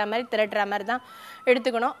இப்போ செய்கிற மாதிரி திரட்டுற மாதிரி தான்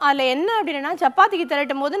எடுத்துக்கணும். அதில் என்ன அப்படின்னா சப்பாத்திக்கு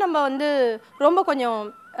திரட்டும் போது நம்ம வந்து ரொம்ப கொஞ்சம்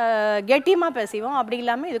கெட்டியமாக பேசுவோம். அப்படி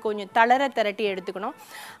இல்லாமல் இது கொஞ்சம் தளர திரட்டி எடுத்துக்கணும்.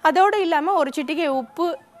 அதோடு இல்லாமல் ஒரு சிட்டிகை உப்பு,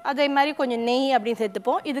 அதே மாதிரி கொஞ்சம் நெய் அப்படின்னு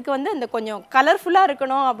சேர்த்துப்போம். இதுக்கு வந்து இந்த கொஞ்சம் கலர்ஃபுல்லாக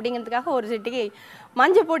இருக்கணும் அப்படிங்கிறதுக்காக ஒரு சிட்டிகை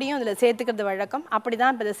மஞ்சள் பொடியும் இதில் சேர்த்துக்கிறது வழக்கம். அப்படி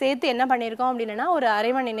தான் இப்போ இதை சேர்த்து என்ன பண்ணியிருக்கோம் அப்படின்னா ஒரு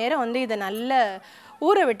அரை மணி நேரம் வந்து இதை நல்ல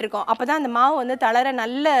ஊற விட்டுருக்கோம். அப்போ தான் அந்த மாவு வந்து தளர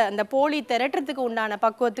நல்ல அந்த போலி திரட்டுறதுக்கு உண்டான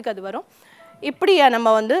பக்குவத்துக்கு அது வரும். இப்படி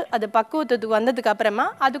நம்ம வந்து அது பக்குவத்துக்கு வந்ததுக்கு அப்புறமா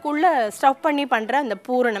அதுக்குள்ளே ஸ்டஃப் பண்ணி பண்ணுற அந்த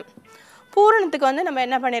பூரணத்துக்கு வந்து நம்ம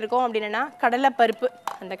என்ன பண்ணியிருக்கோம் அப்படின்னா கடலைப்பருப்பு.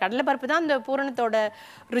 அந்த கடலைப்பருப்பு தான் அந்த பூரணத்தோட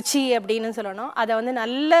ருச்சி அப்படின்னு சொல்லணும். அதை வந்து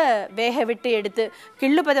நல்ல வேக விட்டு எடுத்து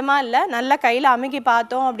கிள்ளு பதமாக இல்லை, நல்லா கையில் அமுக்கி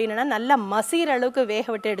பார்த்தோம் அப்படின்னா நல்லா மசிகிற அளவுக்கு வேக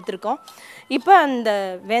விட்டு எடுத்திருக்கோம். இப்போ அந்த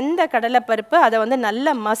வெந்த கடலைப்பருப்பு அதை வந்து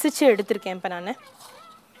நல்லா மசிச்சு எடுத்திருக்கேன். இப்போ நான்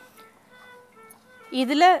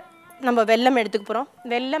இதில் நம்ம வெல்லம் எடுத்துக்க போகிறோம்.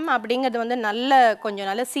 வெல்லம் அப்படிங்கிறது வந்து கொஞ்சம்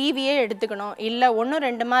நல்ல சீவியே எடுத்துக்கணும். இல்லை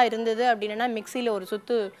 1-2 இருந்தது அப்படின்னா மிக்சியில் ஒரு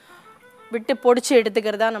சுற்று விட்டு பொடிச்சு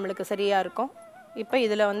எடுத்துக்கிறதா நம்மளுக்கு சரியாக இருக்கும். இப்போ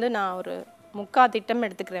இதில் வந்து நான் ஒரு 3/4 திட்டம்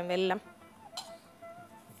எடுத்துக்கிறேன் வெல்லம்.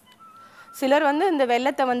 சிலர் வந்து இந்த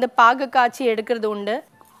வெல்லத்தை வந்து பாகு காய்ச்சி எடுக்கிறது உண்டு.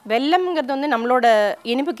 வெல்லம்ங்கிறது வந்து நம்மளோட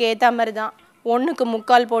இனிப்புக்கு ஏற்ற மாதிரி தான். 1க்கு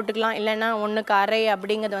 3/4 போட்டுக்கலாம், இல்லைன்னா 1க்கு 1/2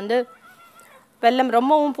 அப்படிங்கிறது வந்து வெல்லம்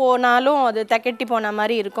ரொம்பவும் போனாலும் அது தக்கெட்டி போன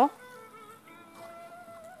மாதிரி இருக்கும்.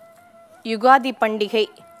 யுகாதி பண்டிகை,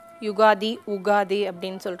 உகாதி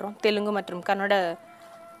அப்படின்னு சொல்கிறோம் தெலுங்கு மற்றும் கன்னட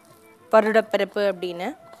வருடப்பிறப்பு அப்படின்னு.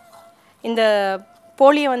 இந்த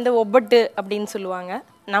போலியை வந்து ஒப்பட்டு அப்படின்னு சொல்லுவாங்க.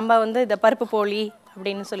 நம்ம வந்து இதை பருப்பு போலி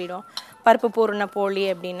அப்படின்னு சொல்லிடுவோம், பருப்பு பூரண போலி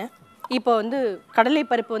அப்படின்னு. இப்போ வந்து கடலை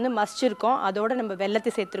பருப்பு வந்து மசிச்சிருக்கோம், அதோடு நம்ம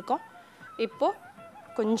வெல்லத்தை சேர்த்துருக்கோம். இப்போது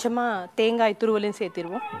கொஞ்சமாக தேங்காய் துருவலையும்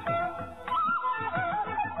சேர்த்துருவோம்.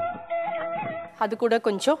 அது கூட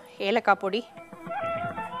கொஞ்சம் ஏலக்காய் பொடி,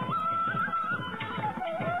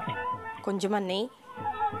 கொஞ்சமாக நெய்.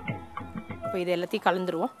 இப்போ இது எல்லாத்தையும்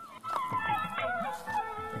கலந்துருவோம்.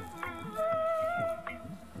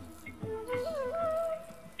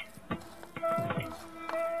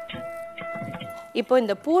 இப்போ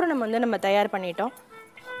இந்த பூரணம் வந்து நம்ம தயார் பண்ணிட்டோம்.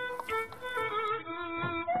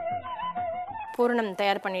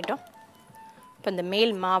 இப்போ இந்த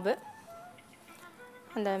மேல் மாவு,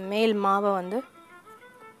 அந்த மேல் மாவை வந்து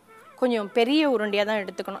கொஞ்சம் பெரிய உருண்டையாக தான்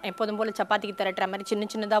எடுத்துக்கணும். எப்போதும் போல் சப்பாத்திக்கு திரட்டுற மாதிரி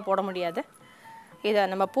சின்னதாக போட முடியாது. இதை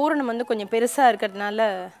நம்ம பூரணம் வந்து கொஞ்சம் பெருசாக இருக்கிறதுனால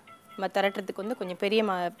நம்ம திரட்டுறதுக்கு வந்து கொஞ்சம் பெரிய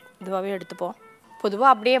இதுவாகவே எடுத்துப்போம்.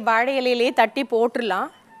 பொதுவாக அப்படியே வாழை இலையிலேயே தட்டி போட்டுடலாம்.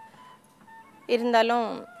 இருந்தாலும்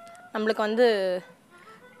நம்மளுக்கு வந்து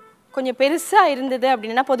கொஞ்சம் பெருசாக இருந்தது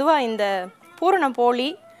அப்படின்னா பொதுவாக இந்த பூரணம் போலி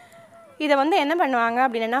இதை வந்து என்ன பண்ணுவாங்க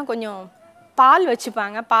அப்படின்னா கொஞ்சம் பால்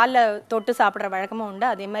வச்சுப்பாங்க. பாலில் தொட்டு சாப்பிட்ற வழக்கமும் உண்டு.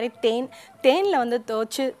 அதே மாதிரி தேனில் வந்து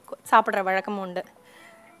துவச்சி சாப்பிட்ற வழக்கமும் உண்டு.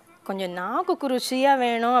 கொஞ்சம் நாக்கு ருசியாக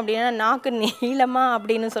வேணும் அப்படின்னா நாக்கு நீளமாக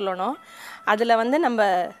அப்படின்னு சொல்லணும். அதில் வந்து நம்ம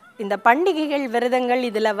இந்த பண்டிகைகள் விரதங்கள்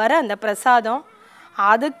இதில் வர அந்த பிரசாதம்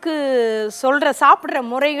அதுக்கு சொல்கிற சாப்பிட்ற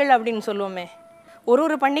முறைகள் அப்படின்னு சொல்லுவோமே,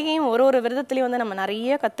 ஒரு பண்டிகையும் ஒரு விரதத்துலேயும் வந்து நம்ம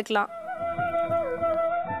நிறைய கற்றுக்கலாம்.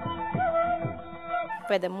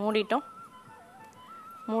 இப்போ இதை மூடிட்டோம்.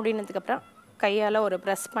 மூடினதுக்கப்புறம் கையால் ஒரு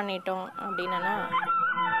ப்ரெஸ் பண்ணிட்டோம் அப்படின்னா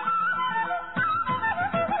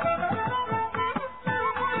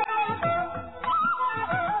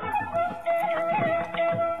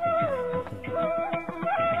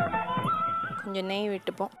கொஞ்சம் நெய்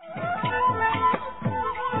விட்டுப்போம்.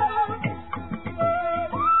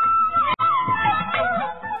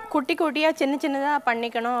 குட்டி குட்டியாக சின்னதாக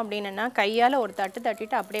பண்ணிக்கணும் அப்படின்னா கையால் ஒரு தட்டு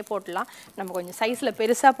தட்டிட்டு அப்படியே போட்டுடலாம். நம்ம கொஞ்சம் சைஸில்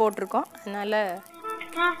பெருசாக போட்டிருக்கோம், அதனால்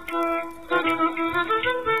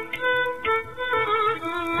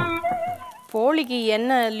போலிக்கு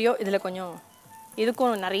எண்ணெய் இல்லையோ இதில் கொஞ்சம்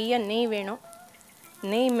இதுக்கும் நிறைய நெய் வேணும்.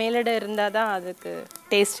 நெய் மேலிட இருந்தால் தான் அதுக்கு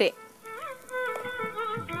டேஸ்ட்டே.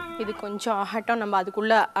 இது கொஞ்சம் ஆகட்டும், நம்ம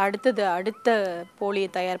அதுக்குள்ளே அடுத்த போலியை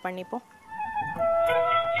தயார் பண்ணிப்போம்.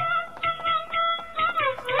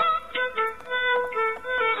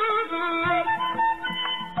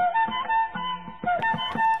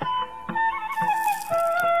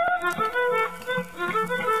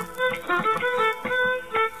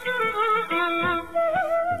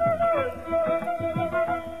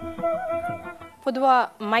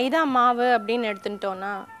 பொதுவாக மைதா மாவு அப்படின்னு எடுத்துட்டோன்னா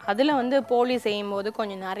அதில் வந்து போலி செய்யும்போது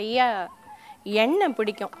கொஞ்சம் நிறைய எண்ணெய்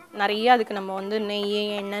பிடிக்கும். நிறைய அதுக்கு நம்ம வந்து நெய்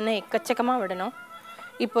எண்ணெய்னு எக்கச்சக்கமாக விடணும்.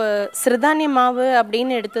 இப்போ சிறுதானிய மாவு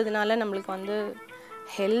அப்படின்னு எடுத்ததுனால நம்மளுக்கு வந்து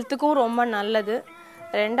ஹெல்த்துக்கும் ரொம்ப நல்லது.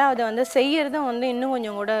 ரெண்டாவது வந்து செய்யறதும் வந்து இன்னும்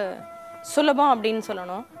கொஞ்சம் கூட சுலபம் அப்படின்னு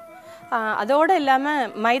சொல்லணும். அதோடு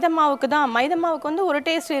இல்லாமல் மைதா மாவுக்கு வந்து ஒரு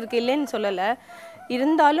டேஸ்ட் இருக்குது, இல்லைன்னு சொல்லலை.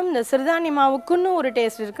 இருந்தாலும் இந்த சிறுதானிய மாவுக்குன்னு ஒரு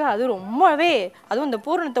டேஸ்ட் இருக்குது. அது ரொம்பவே, அதுவும் இந்த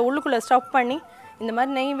பூரணத்தை உள்ளுக்குள்ளே ஸ்டஃப் பண்ணி இந்த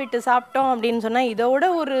மாதிரி நெய் விட்டு சாப்பிட்டோம் அப்படின்னு சொன்னால் இதோட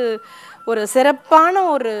ஒரு சிறப்பான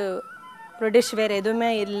ஒரு டிஷ் வேறு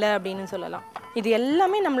எதுவுமே இல்லை அப்படின்னு சொல்லலாம். இது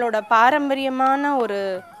எல்லாமே நம்மளோட பாரம்பரியமான ஒரு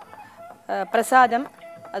பிரசாதம்.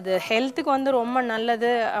 அது ஹெல்த்துக்கு வந்து ரொம்ப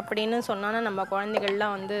நல்லது அப்படின்னு சொன்னான்னா நம்ம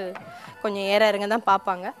குழந்தைகள்லாம் வந்து கொஞ்சம் ஏற இறங்க தான்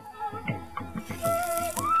பார்ப்பாங்க.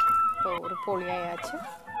 இப்போ ஒரு போலியாயாச்சு.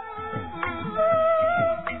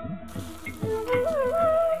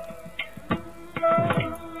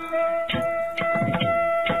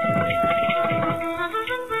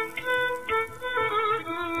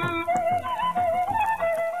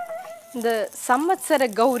 இந்த சம்வத்சர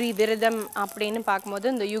கௌரி விரதம் அப்படின்னு பார்க்கும்போது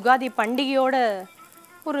இந்த யுகாதி பண்டிகையோட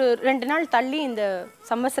ஒரு 2 நாள் தள்ளி இந்த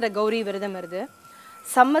சம்வத்சர கௌரி விரதம் வருது.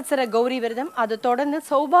 சம்வத்சர கௌரி விரதம், அதை தொடர்ந்து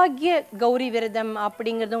சௌபாகிய கௌரி விரதம்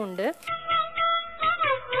அப்படிங்கிறதும் உண்டு.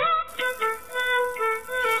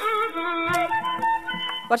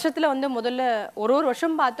 வருஷத்தில் வந்து முதல்ல ஒரு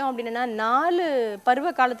வருஷம் பார்த்தோம் அப்படின்னா 4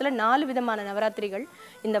 பருவ காலத்தில் 4 விதமான நவராத்திரிகள்.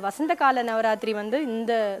 இந்த வசந்த கால நவராத்திரி வந்து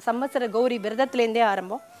இந்த சம்வத்சர கௌரி விரதத்துலேருந்தே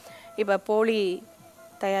ஆரம்பம். இப்போ போலி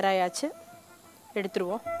தயாராயாச்சு,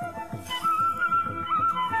 எடுத்துருவோம்.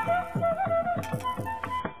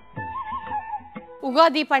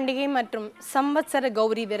 உகாதி பண்டிகை மற்றும் சம்வத்சர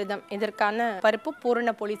கௌரி விரதம் இதற்கான பருப்பு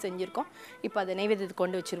பூரண போலி செஞ்சுருக்கோம். இப்போ அதை நைவேத்தியத்துக்கு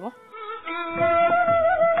கொண்டு வச்சுருவோம்.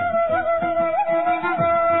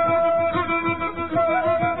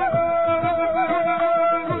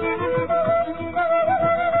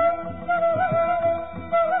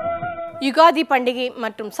 யுகாதி பண்டிகை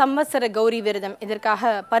மற்றும் சம்வத்சர கௌரி விரதம்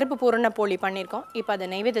இதற்காக பருப்பு பூரண போலி பண்ணியிருக்கோம். இப்போ அதை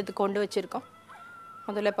நைவேத்தியத்துக்கு கொண்டு வச்சுருக்கோம்.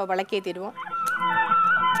 முதல்ல இப்போ விளக்கேற்றிடுவோம்.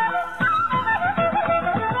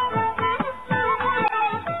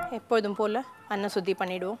 எப்பொழுதும் போல் அன்ன சுத்தி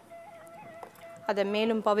பண்ணிவிடுவோம். அதை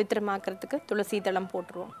மேலும் பவித்திரமாக்கிறதுக்கு துளசி தளம்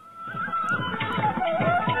போட்டுருவோம்.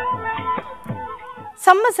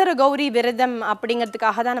 சம்வத்சர கௌரி விரதம்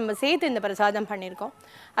அப்படிங்கிறதுக்காக தான் நம்ம சேர்த்து இந்த பிரசாதம் பண்ணியிருக்கோம்.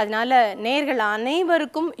 அதனால நேயர்கள்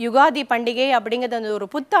அனைவருக்கும் யுகாதி பண்டிகை அப்படிங்கிறது அந்த ஒரு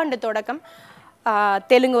புத்தாண்டு தொடக்கம்.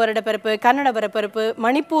 தெலுங்கு வருடப்பிறப்பு, கன்னட வருடப்பிறப்பு,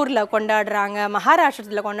 மணிப்பூரில் கொண்டாடுறாங்க,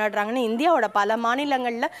 மகாராஷ்டிரத்தில் கொண்டாடுறாங்கன்னு இந்தியாவோட பல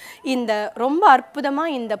மாநிலங்களில் இந்த ரொம்ப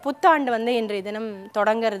அற்புதமாக இந்த புத்தாண்டு வந்து இன்றைய தினம்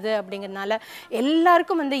தொடங்கிறது. அப்படிங்கிறதுனால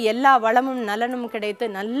எல்லாருக்கும் வந்து எல்லா வளமும் நலனும் கிடைத்து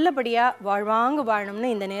நல்லபடியாக வாழ்வாங்கு வாழணும்னு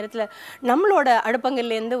இந்த நேரத்தில் நம்மளோட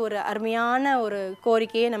அடுப்பங்கள்லேருந்து ஒரு அருமையான ஒரு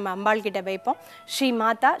கோரிக்கையை நம்ம அம்பாள் கிட்ட வைப்போம். ஸ்ரீ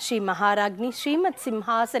மாதா ஸ்ரீ மகாராக்னி ஸ்ரீமத்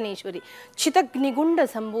சிம்ஹாசனேஸ்வரி சிதக்னிகுண்ட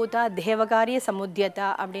சம்பூதா தேவகாரிய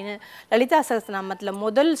சமுத்தியதா அப்படின்னு லலிதா நாமத்தில்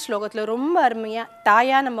முதல் ஸ்லோகத்தில் ரொம்ப அருமையாக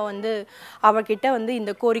தாயாக நம்ம வந்து அவகிட்ட வந்து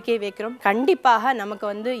இந்த கோரிக்கை வைக்கிறோம். கண்டிப்பாக நமக்கு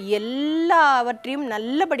வந்து எல்லாவற்றையும்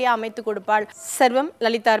நல்லபடியாக அமைத்து கொடுப்பாள். சர்வம்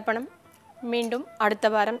லலிதார்ப்பணம். மீண்டும் அடுத்த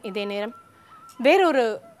வாரம் இதே நேரம் வேறொரு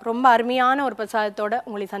ரொம்ப அருமையான ஒரு பிரசாதத்தோடு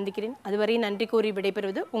உங்களை சந்திக்கிறேன். அதுவரை நன்றி கூறி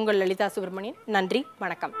விடைபெறுவது உங்கள் லலிதா சுப்ரமணியன். நன்றி,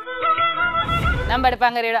 வணக்கம். நம்ம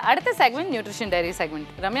அடுப்பாங்கரையோட அடுத்த segment nutrition diary segment.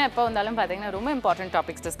 Ramya எப்போ வந்தாலும் பார்த்தீங்கன்னா ரொம்ப இம்பார்ட்டன்ட்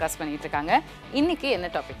டாபிக்ஸ் டிஸ்கஸ் பண்ணிட்டு இருக்காங்க. இன்னைக்கு என்ன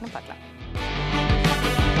டாபிக்னு பார்க்கலாம்.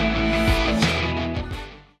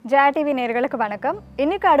 ஜெயா டிவி நேயர்களுக்கு வணக்கம்.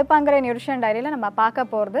 இன்னைக்கு அடுப்பாங்கரை நியூட்ரிஷன் டைரியில் நம்ம பார்க்க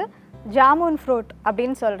போகிறது ஜாமுன் ஃப்ரூட்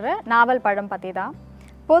அப்படின்னு சொல்கிற நாவல் பழம் பற்றி தான்.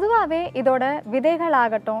 பொதுவாகவே இதோட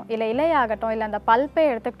விதைகளாகட்டும் இல்லை இலையாகட்டும் இல்லை அந்த பல்ப்பை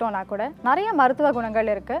எடுத்துக்கிட்டோன்னா கூட நிறைய மருத்துவ குணங்கள்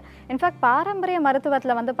இருக்குது. இன்ஃபேக்ட் பாரம்பரிய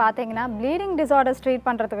மருத்துவத்தில் வந்து பார்த்தீங்கன்னா ப்ளீடிங் டிசார்டர்ஸ் ட்ரீட்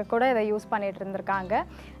பண்ணுறதுக்கு கூட இதை யூஸ் பண்ணிகிட்டு இருந்திருக்காங்க.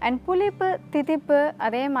 அண்ட் புளிப்பு, திதிப்பு,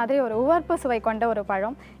 அதே மாதிரி ஒரு உவர்ப்பு சுவை கொண்ட ஒரு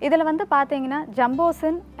பழம். இதில் வந்து பார்த்தீங்கன்னா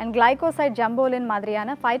ஜம்போசின் அண்ட் கிளைகோசைட் ஜம்போலின்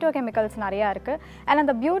மாதிரியான ஃபைட்டோகெமிக்கல்ஸ் நிறையா இருக்குது. அண்ட்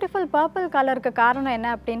அந்த பியூட்டிஃபுல் பர்பிள் கலருக்கு காரணம்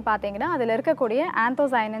என்ன அப்படின்னு பார்த்தீங்கன்னா அதில் இருக்கக்கூடிய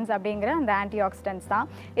ஆந்தோசைனின்ஸ் அப்படிங்கிற அந்த ஆன்டி ஆக்சிடென்ட்ஸ் தான்.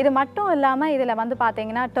 இது மட்டும் இல்லாமல் இதில் வந்து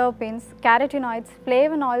பார்த்தீங்கன்னா பார்த்தீங்கன்னா டர்பின்ஸ், கேரட்டினாய்ட்ஸ்,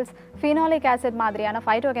 ஃப்ளேவனாய்ட்ஸ், ஃபீனாலிக் ஆசிட் மாதிரியான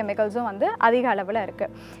ஃபைட்டோகெமிக்கல்ஸும் வந்து அதிக அளவில்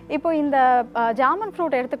இருக்குது. இப்போ இந்த ஜாமன்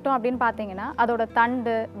ஃப்ரூட் எடுத்துக்கிட்டோம் அப்படின்னு பார்த்தீங்கன்னா அதோட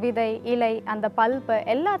தண்டு, விதை, இலை, அந்த பல்ப்பு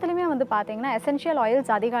எல்லாத்துலேயுமே வந்து பார்த்தீங்கன்னா எசென்ஷியல்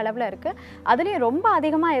ஆயில்ஸ் அதிக அளவில் இருக்குது. அதுலேயும் ரொம்ப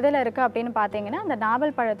அதிகமாக எதில் இருக்குது அப்படின்னு பார்த்தீங்கன்னா அந்த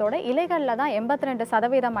நாவல் பழத்தோட இலைகளில் தான்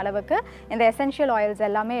 82% அளவுக்கு இந்த எசென்ஷியல் ஆயில்ஸ்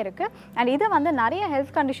எல்லாமே இருக்குது. அண்ட் இதை வந்து நிறைய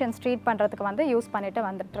ஹெல்த் கண்டிஷன்ஸ் ட்ரீட் பண்ணுறதுக்கு வந்து யூஸ் பண்ணிட்டு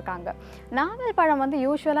வந்துட்டுருக்காங்க. நாவல் பழம் வந்து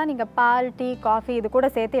யூஸ்வலாக நீங்கள் பால், டீ, காஃபி இது கூட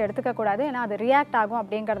சேர்த்து எடுத்துக்கக்கூடாது. ஏன்னா அது ரியாக்ட் ஆகும்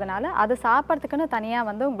அப்படிங்கிறதுனால அது சாப்பிட்றதுக்குன்னு தனியாக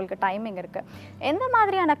வந்து உங்களுக்கு டைமிங் இருக்குது. எந்த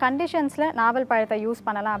மாதிரியான கண்டிஷன்ஸில் நாவல் பழத்தை யூஸ்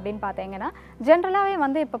பண்ணலாம் அப்படின்னு பார்த்தீங்கன்னா ஜென்ரலாகவே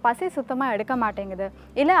வந்து இப்போ பசி சுத்தமாக எடுக்க மாட்டேங்குது,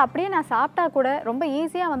 இல்லை அப்படியே நான் சாப்பிட்டா கூட ரொம்ப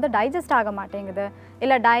ஈஸியாக வந்து டைஜஸ்ட் ஆக மாட்டேங்குது,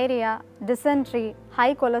 இல்லை diarrhoea, dysentery,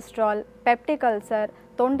 high cholesterol, peptic ulcer,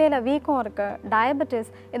 தொண்டையில் வீக்கம் இருக்குது, டயபெட்டிஸ்,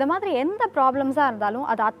 இது மாதிரி எந்த ப்ராப்ளம்ஸாக இருந்தாலும்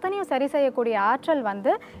அது அத்தனையும் சரி செய்யக்கூடிய ஆற்றல்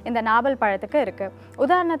வந்து இந்த நாவல் பழத்துக்கு இருக்குது.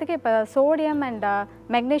 உதாரணத்துக்கு இப்போ சோடியம் அண்ட்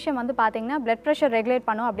மெக்னீஷியம் வந்து பார்த்திங்கன்னா பிளட் ப்ரெஷர் ரெகுலேட்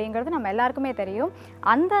பண்ணும் அப்படிங்கிறது நம்ம எல்லாருக்குமே தெரியும்.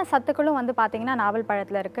 அந்த சத்துக்களும் வந்து பார்த்திங்கன்னா நாவல்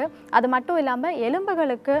பழத்தில் இருக்குது. அது மட்டும் இல்லாமல்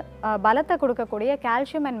எலும்புகளுக்கு பலத்தை கொடுக்கக்கூடிய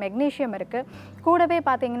கால்சியம் அண்ட் மெக்னீஷியம் இருக்குது. கூடவே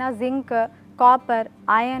பார்த்திங்கன்னா zinc, copper,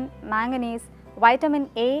 iron, manganese, vitamin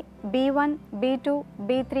A, B1, B2,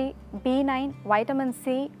 B3, B9, vitamin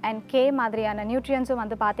C and K மாதிரியான நியூட்ரியன்ஸும்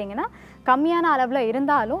வந்து பார்த்திங்கன்னா கம்மியான அளவில்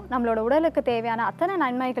இருந்தாலும் நம்மளோட உடலுக்கு தேவையான அத்தனை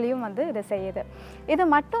நன்மைகளையும் வந்து இது செய்யுது. இது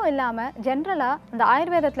மட்டும் இல்லாமல் ஜென்ரலாக இந்த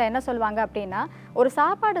ஆயுர்வேதத்தில் என்ன சொல்லுவாங்க அப்படின்னா ஒரு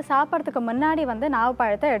சாப்பாடு சாப்பிட்றதுக்கு முன்னாடி வந்து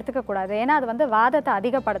நாவப்பழத்தை எடுத்துக்கக்கூடாது, ஏன்னா அது வந்து வாதத்தை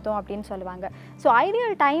அதிகப்படுத்தும் அப்படின்னு சொல்லுவாங்க. ஸோ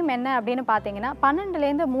ஐடியல் டைம் என்ன அப்படின்னு பார்த்தீங்கன்னா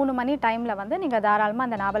 12லேருந்து 3 மணி டைமில் வந்து நீங்கள் தாராளமாக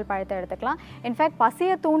அந்த நாவல் பழத்தை எடுத்துக்கலாம். இன்ஃபேக்ட்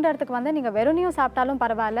பசியை தூண்டுறதுக்கு வந்து நீங்கள் வெறுமையும் சாப்பிட்டாலும்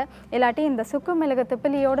பரவாயில்ல, இல்லாட்டி இந்த சுக்கு மிளகு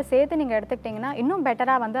திப்பிலியோடு சேர்த்து நீங்கள் எடுத்துக்கிட்டிங்கன்னா இன்னும்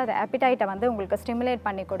பெட்டராக வந்து அது ஆப்பிடைட்டை வந்து உங்களுக்கு ஸ்டிமுலேட்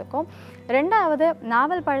பண்ணி கொடுக்கும். ரெண்டாவது,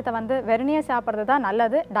 நாவல் பழத்தை வந்து வெறுமையாக சாப்பிட்றது தான்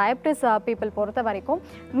நல்லது டயபிட்டிஸ் பீப்புள் பொறுத்த வரைக்கும்.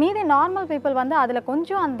 மீதி நார்மல் பீப்புள் வந்து அதில்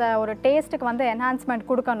கொஞ்சம் அந்த ஒரு டேஸ்ட்டுக்கு வந்து என்ஹான்ஸ்மெண்ட்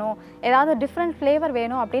கொடுக்கணும், ஏதாவது டிஃப்ரெண்ட் ஃப்ளேவர்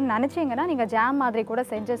வேணும் அப்படின்னு நினச்சிங்கன்னா நீங்கள் ஜாம் மாதிரி கூட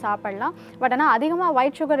செஞ்சு சாப்பிட்லாம். பட் ஆனால் அதிகமாக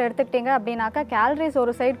ஒயிட் சுகர் எடுத்துக்கிட்டிங்க அப்படின்னாக்கா கேலரிஸ்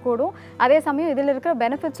ஒரு சைடு கூடும், அதே சமயம் இதில் இருக்கிற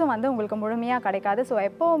பெனிஃபிட்ஸும் வந்து உங்களுக்கு முழுமையாக கிடைக்காது. ஸோ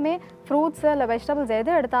எப்போவுமே ஃப்ரூட்ஸு இல்லை வெஜிடபிள்ஸ்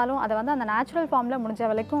எது எடுத்தாலும் அதை வந்து அந்த நேச்சுரல் ஃபார்மில் முடிஞ்ச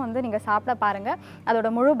வரைக்கும் வந்து நீங்கள் சாப்பிட பாருங்கள், அதோட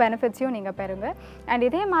முழு பெனிஃபிட்ஸையும் நீங்கள் பெறுங்க. அண்ட்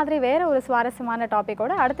இதே மாதிரி வேறு ஒரு சுவாரஸ்யமான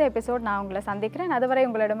டாப்பிக்கோட அடுத்த எபிசோட் நான் உங்களை சந்திக்கிறேன். அதுவரை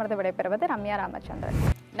உங்களிடமிருந்து விடைபெறுவது ரம்யா ராமச்சந்திரன்.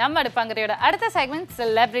 நம்ம அடுப்பங்கரையோட அடுத்த செக்மெண்ட்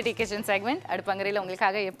செலிபிரிட்டி கிச்சன் செக்மெண்ட். அடுப்பங்கரையில்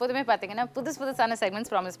உங்களுக்காக எப்போதுமே பார்த்தீங்கன்னா புதுசான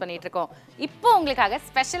செக்மெண்ட்ஸ் ப்ராமிஸ் பண்ணிட்டு இருக்கோம். இப்போ உங்களுக்காக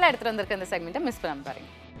ஸ்பெஷலாக எடுத்துகிட்டு வந்திருக்க இந்த செக்மெண்ட்டை மிஸ் பண்ணாம பாருங்க.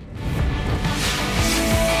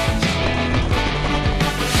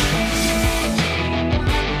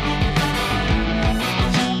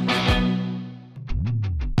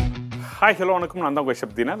 ஹாய், ஹலோ, வணக்கம். நான் தான் உங்கள்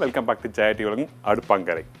Shabdina. Welcome back to Jaya TV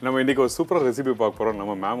அடுப்பங்கரை. நம்ம இன்றைக்கி ஒரு சூப்பராக ரெசிபி பார்க்க போகிறோம்.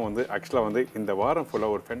 நம்ம மேம் வந்து ஆக்சுவலாக வந்து இந்த வாரம்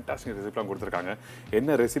ஃபுல்லாக ஒரு ஃபென்டாஸ்டிக் ரெசிபிலாம் கொடுத்துருக்காங்க.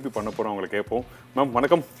 என்ன ரெசிபி பண்ண போகிறோம் அவங்களை கேட்போம். மேம்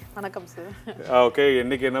வணக்கம். வணக்கம் சார். ஓகே,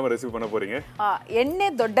 இன்றைக்கி என்ன ரெசிபி பண்ண போகிறீங்க?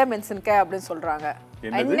 எண்ணெய் தொட்ட மென்சன்காய் அப்படின்னு சொல்கிறாங்க.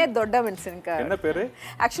 எண்ணெய் தொட்ட மென்சன்காய் என்ன பேர்?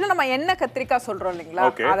 ஆக்சுவலாக நம்ம எண்ணெய் கத்திரிக்காய் சொல்கிறோம் இல்லைங்களா,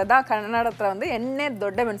 அதை தான் கன்னடத்தில் வந்து எண்ணெய்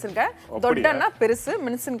தொட்ட மென்சன்காய். தொட்டன்னா பெருசு,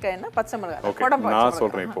 மென்சன்காய்னா பச்சை மிளகாய். நான்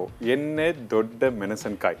சொல்கிறேன் இப்போ எண்ணெய் தொட்ட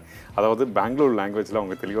மென்சன்காய், அதாவது பெங்களூர் லாங்குவேஜில்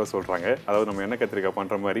அவங்க தெளிவாக சொல்கிறாங்க. அதாவது நம்ம எண்ணெய் கத்திரிக்காய்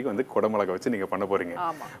பண்ணுற மாதிரி வந்து குடமிளகா வச்சு நீங்கள் பண்ண போகிறீங்க.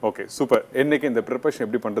 Okay, super. என்னைக்கு இந்த ப்ரிப்பரேஷன்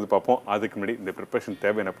எப்படி பண்ணுறது பார்ப்போம். அதுக்கு முன்னாடி இந்த ப்ரிப்பரேஷன்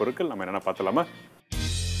தேவையான பொருட்கள் நம்ம என்னென்ன பார்த்தலாமா?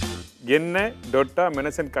 எண்ணெய் தொட்ட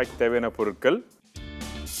மென்சன்காய்க்கு தேவையான பொருட்கள்: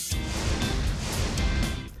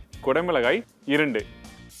 குடமிளகாய் 2,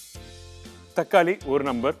 தக்காளி 1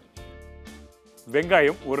 நம்பர்,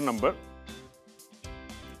 வெங்காயம் 1 நம்பர்,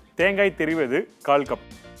 தேங்காய் திருவது 1/4 கப்,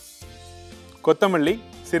 கொத்தமல்லி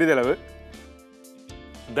சிறிதளவு,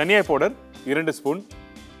 தனியா பவுடர் 2 ஸ்பூன்,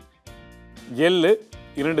 எள்ளு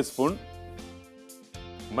 2 ஸ்பூன்,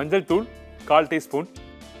 மஞ்சள் தூள் 1/4 டீஸ்பூன்,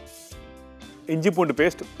 இஞ்சி பூண்டு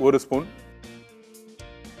பேஸ்ட் 1 ஸ்பூன்,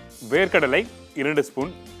 வேர்க்கடலை 2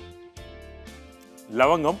 ஸ்பூன்,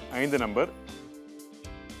 லவங்கம் 5 நம்பர்,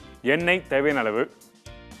 எண்ணெய் தேவையான அளவு,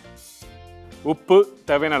 உப்பு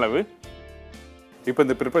தேவையான அளவு. இப்போ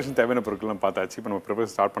இந்த ப்ரிப்பரேஷன் தேவையான பொருட்கள்லாம் பார்த்தாச்சு. இப்போ நம்ம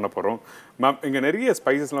ப்ரிப்பரேஷன் ஸ்டார்ட் பண்ண போகிறோம். மேம், இங்கே நிறைய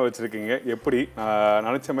ஸ்பைசஸ்லாம் வச்சுருக்கீங்க. எப்படி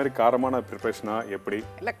நினச்ச மாதிரி காரமான ப்ரிப்பரேஷனா எப்படி?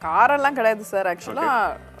 இல்லை, காரம்லாம் கிடையாது சார்.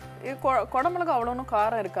 ஆக்சுவலாக குடமிளகா அவ்வளோன்னு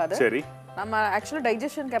காரம் இருக்காது. சரி, நம்ம ஆக்சுவலாக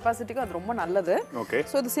டைஜஷன் கெப்பாசிட்டிக்கு அது ரொம்ப நல்லது. ஓகே,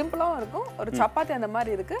 ஸோ இது சிம்பிளாகவும் இருக்கும். ஒரு சப்பாத்தி அந்த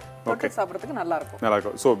மாதிரி இருக்கு, தொட்டு சாப்பிட்றதுக்கு நல்லா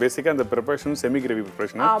இருக்கும். ஸோ பேசிக்காக இந்த ப்ரிப்பரேஷன் செமி கிரேவி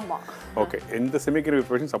ப்ரிப்பரேஷன். ஆமாம். ஓகே, இந்த செமி கிரேவி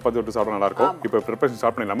ப்ரிப்பரேஷன் சப்பாத்தி தொட்டு சாப்பிட நல்லா இருக்கும். இப்போ ப்ரிப்பரேஷன்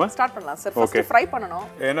ஸ்டார்ட் பண்ணலாமா? ஸ்டார்ட் பண்ணலாம் சார். ஃபர்ஸ்ட் ஃப்ரை பண்ணணும்.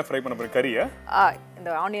 என்ன ஃப்ரை பண்ண போறீங்க? கறியா?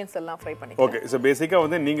 இந்த ஆனியன்ஸ் எல்லாம் ஃப்ரை பண்ணி. ஓகே, ஸோ பேசிக்காக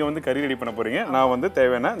வந்து நீங்கள் வந்து கறி ரெடி பண்ண போறீங்க. நான் வந்து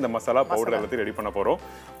தேவையான இந்த மசாலா பவுடர் எல்லாத்தையும் ரெடி பண்ண போகிறோம்.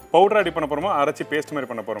 பவுடர் ரெடி பண்ண போறோமா, அரைச்சி பேஸ்ட் மாதிரி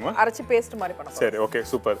பண்ண போறோமா? அரைச்சி பேஸ்ட் மாதிரி பண்ண போறோம். சரி, ஓகே,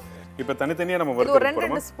 சூப்பர். இப்போ தனித்தனியா நம்ம வறுத்து போறோம்.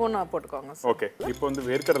 2 ஸ்பூன் போட்டுக்கோங்க. ஓகே, இப்போ வந்து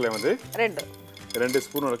வேர்க்கடலை வந்து 2 2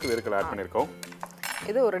 ஸ்பூன் அளவுக்கு வேர்க்கடலை ஆட் பண்ணியிருக்கோம்.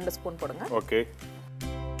 இது ஒரு 2 ஸ்பூன் போடுங்க. ஓகே.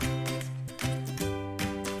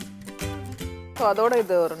 ஸோ அதோட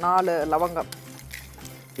இது ஒரு 4 லவங்கம்.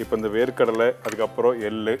 இப்போ இந்த வேர்க்கடலை அதுக்கப்புறம்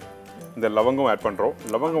எள்ளு இந்த லவங்கம் ஆட் பண்ணுறோம்.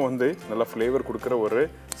 லவங்கம் வந்து நல்லா ஃப்ளேவர் கொடுக்குற ஒரு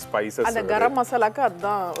ஸ்பைசஸ். அந்த கரம் மசாலாக்கு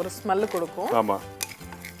அதுதான் ஒரு ஸ்மெல்லு கொடுக்கும். ஆமாம்.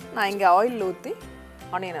 நான் இங்கே ஆயில் ஊற்றி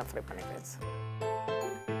ஆனியனை ஃப்ரை பண்ணிக்கிறேன் சார்.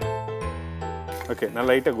 ஓகே, நல்லா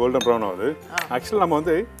லைட்டாக கோல்டன் ப்ரௌன் ஆகுது. ஆக்சுவலாக நம்ம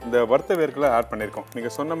வந்து இந்த வறுத்த வேர்க்கடலை ஆட் பண்ணியிருக்கோம்.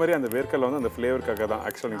 நீங்கள் சொன்ன மாதிரி அந்த வேர்க்கடலை வந்து அந்த ஃப்ளேவருக்காக தான்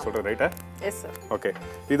ஆக்சுவலாக நீங்கள் சொல்கிற ரைட்டா? Yes sir. ஓகே,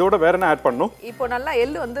 இதோட வேற என்ன ஆட் பண்ணணும்? இப்போ நல்லா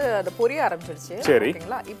எள்ளு வந்து அது பொரிய ஆரம்பிச்சிருச்சு. சரி,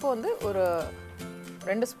 ஓகேங்களா? இப்போ வந்து ஒரு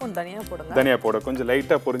 2 ஸ்பூன் தனியா போடுங்க. தனியா போட கொஞ்சம்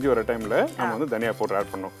லைட்டாக பொரிஞ்சு வர டைமில் நம்ம வந்து தனியா போட்டு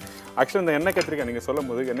ஆட் பண்ணணும். ஆக்சுவலாக இந்த எண்ணெய் கத்திரிக்காய் நீங்கள் சொல்லும்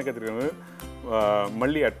போது எண்ணெய் கத்திரிக்காய் வந்து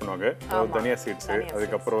மல்லி ஆட் பண்ணுவாங்க, தனியா சீட்ஸு,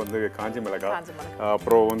 அதுக்கப்புறம் வந்து காஞ்சி மிளகாய்,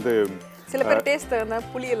 அப்புறம் வந்து சில பேர் டேஸ்ட்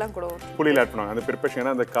புளி எல்லாம் கூட புளியில் ஆட் பண்ணுவாங்க. அந்த ப்ரிப்பரேஷன்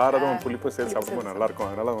ஏன்னா அந்த காரதும் புளிப்பும் சேர்த்து சாப்பிடும்போது நல்லா இருக்கும்,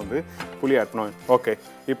 அதனால வந்து புளி ஆட் பண்ணுவாங்க. ஓகே,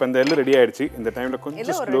 இப்போ இந்த எள்ளு ரெடி ஆயிடுச்சு. இந்த டைமில்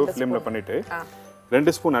கொஞ்சம் ஸ்லோ ஃப்ளேமில் பண்ணிட்டு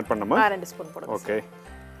 2 ஸ்பூன் ஆட் பண்ணணுமா? 2 ஸ்பூன் போடுங்க. ஓகே,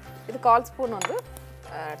 இது 1/4 ஸ்பூன் வந்து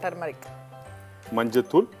டர்மரிக்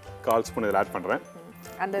மஞ்சத்தூள் 1/4 ஸ்பூன் இதில் ஆட் பண்ணுறேன்.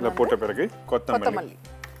 இதில் போட்ட பிறகு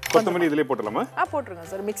கொத்தமல்லி இதிலே போட்டலாமா? போட்டுருங்க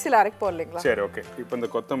சார். மிக்ஸியில் அரைக்க போடலைங்களா? சரி, ஓகே. இப்போ இந்த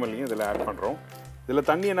கொத்தமல்லியும் இதில் ஆட் பண்ணுறோம். இதில்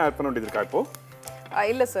தண்ணி என்ன ஆட் பண்ண வேண்டியது இருக்கா இப்போ?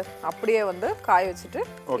 இல்லை சார், அப்படியே வந்து காய வச்சுட்டு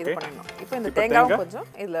இது பண்ணணும். இப்போ இந்த தேங்காவும் கொஞ்சம்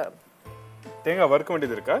இதில் தேங்காய் வறுக்க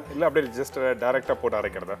வேண்டியது இருக்கா இல்லை அப்படியே ஜஸ்ட் டைரெக்டாக போட்டு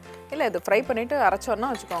அரைக்கிறதா? இல்லை, இது ஃப்ரை பண்ணிவிட்டு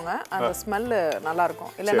அரைச்சோன்னா வச்சுக்கோங்க, அந்த ஸ்மெல்லு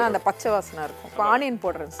நல்லாயிருக்கும். இல்லைன்னா அந்த பச்சை வாசனை இருக்கும். இப்போ ஆனியன்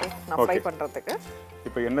போடுறேன் சார் நான் ஃப்ரை பண்ணுறதுக்கு.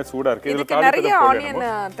 இப்போ என்ன சூடாக இருக்குது? இதுக்கு நிறைய ஆனியன்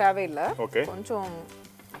தேவையில்லை. ஓகே, கொஞ்சம்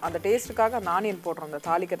அந்த டேஸ்ட்டுக்காக அந்த ஆனியன் போடுறோம், அந்த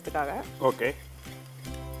தாளிக்கிறதுக்காக. Okay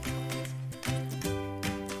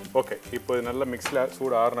okay. இப்போ நல்ல மிக்ஸில்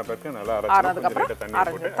சூடு ஆறின பிறகு நல்லா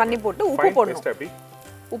அரைச்சு தண்ணி போட்டு உப்பு போடணும்.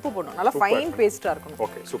 உப்பு போடணும், நல்லா ஃபைன் பேஸ்ட்டாக இருக்கணும்.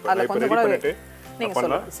 Okay, super. இப்போ ரெடி பண்ணிட்டு நீங்க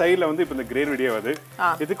சொல்லலாம். சைடுல வந்து இப்போ இந்த கிரேவி ரெடியா வருது.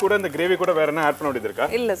 இது கூட இந்த கிரேவி கூட வேற என்ன ஆட் பண்ண வேண்டியது இருக்கா?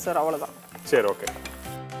 இல்ல சார், அவ்வளவுதான். சரி, ஓகே.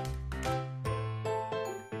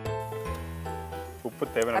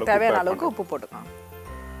 உப்பு தேவையான அளவுக்கு உப்பு போட்டுக்கலாம்.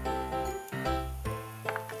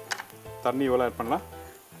 தண்ணி எவ்வளவு ஆட் பண்ணலாம்?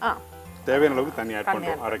 தேவையான அளவுக்கு தண்ணி ஆட்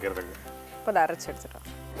பண்ணுறோம் அரைக்கிறதுக்கு. இப்போ அதை அரைச்சி எடுத்துட்டோம்.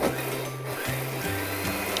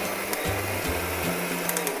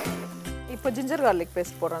 இப்போ ஜிஞ்சர் கார்லிக்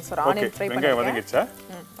பேஸ்ட் போடுறோம் சார். ஆனியன் ஃப்ரை பண்ணி வதங்கிடுச்சா?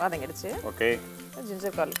 வதங்கிடுச்சு. ஓகே,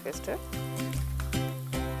 ஜிஞ்சர் கார்லிக் பேஸ்ட்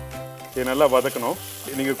இது நல்லா வதக்கணும்.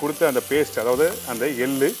 நீங்கள் கொடுத்த அந்த பேஸ்ட், அதாவது அந்த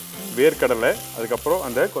எள்ளு, வேர்க்கடலை, அதுக்கப்புறம்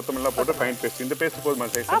அந்த கொத்தமல்லாம் போட்டு ஃபைன் பேஸ்ட், இந்த பேஸ்ட் போதுமா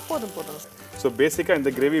சைஸ்? போதும் போதும். ஸோ பேசிக்காக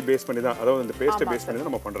இந்த கிரேவி பேஸ் பண்ணி தான், அதாவது இந்த பேஸ்ட்டை பேஸ் பண்ணி தான்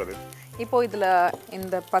நம்ம பண்ணுறது. இப்போ இதில்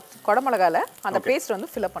இந்த குடமிளகால அந்த பேஸ்ட் வந்து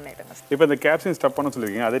ஃபில் பண்ணிடுங்க. இப்போ இந்த கேப்சிகம் ஸ்டஃப் பண்ண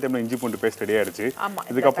சொல்லியிருக்கீங்க, அதே டைமில் இஞ்சி பூண்டு பேஸ்ட் ரெடி ஆயிடுச்சு.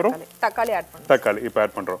 இதுக்கப்புறம் தக்காளி ஆட் பண்ணுறோம். தக்காளி இப்போ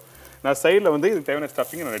ஆட் பண்ணுறோம். நான் சைடில் வந்து இதுக்கு தேவையான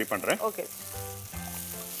ஸ்டஃபிங் நான் ரெடி பண்ணுறேன். ஓகே,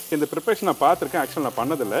 இந்த ப்ரிப்பரேஷன் நான் பார்த்துருக்கேன். ஆக்சுவலாக நான்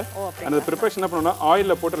பண்ணதில்லை. அந்த ப்ரிப்பரேஷன் என்ன பண்ணுவோம்னா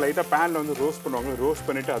ஆயிலில் போட்டு லைட்டாக பேனில் வந்து ரோஸ்ட் பண்ணுவாங்க. ரோஸ்ட்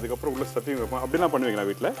பண்ணிவிட்டு அதுக்கப்புறம் உள்ள ஸ்டஃபிங் வைப்போம். அப்படிலாம் பண்ணுவீங்களா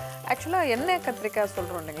வீட்டில்? ஆக்சுவலாக எண்ணெய் கத்திரிக்காய்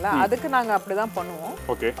சொல்கிறோம் இல்லைங்களா, அதுக்கு நாங்கள் அப்படி தான் பண்ணுவோம்.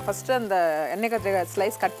 ஓகே, ஃபஸ்ட்டு அந்த எண்ணெய் கத்திரிக்காய்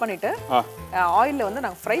ஸ்லைஸ் கட் பண்ணிவிட்டு ஆயிலில் வந்து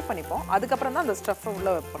நாங்கள் ஃப்ரை பண்ணிப்போம். அதுக்கப்புறம் தான் அந்த ஸ்டஃப்பை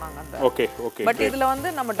உள்ளே வைப்போம் நாங்கள் அந்த. Okay okay. பட் இதில்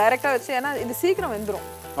வந்து நம்ம டைரெக்டாக வச்சு, ஏன்னா இது சீக்கிரம் வெந்துடும்.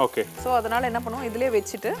 ஓகே, ஸோ அதனால் என்ன பண்ணுவோம், இதிலே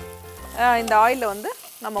வச்சுட்டு இந்த ஆயிலில் வந்து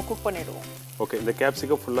நம்ம குக் பண்ணிடுவோம். ஓகே, இந்த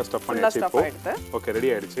கேப்சிகம் ஃபுல்லா ஸ்டஃப் பண்ணியாச்சு இப்போ. ஓகே, ரெடி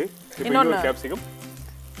ஆயிடுச்சு. இப்போ இன்னொரு கேப்சிகம்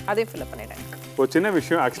அதே ஃபில் பண்ணிடுறேன். ஒரு சின்ன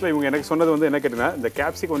விஷயம், ஆக்சுவலாக இவங்க எனக்கு சொன்னது வந்து என்ன கேட்டிங்கன்னா, இந்த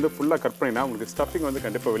கேப்சிகம் வந்து ஃபுல்லாக கட் பண்ணினா உங்களுக்கு ஸ்டஃபிங் வந்து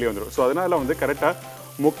கண்டிப்பாக வெளியே வந்துடும். ஸோ அதனால வந்து கரெக்டாக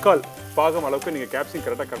 3/4 பாகம் அளவுக்கு நீங்கள் கேப்சிகம்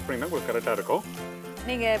கரெக்டாக கட் பண்ணிங்கன்னா உங்களுக்கு கரெக்டாக இருக்கும்.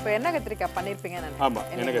 நீங்கள் இப்போ எண்ணெய் கத்திரிக்காய் பண்ணியிருப்பீங்க? ஆமாம்,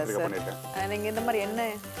 எண்ணெய் கத்திரிக்காய் பண்ணியிருக்கேன். நீங்கள் இந்த மாதிரி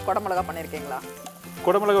எண்ணெய் குடமிளகா பண்ணியிருக்கீங்களா?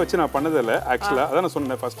 குடமிளகா வச்சு நான் பண்ணதில்லை ஆக்சுவலாக. அதான் நான்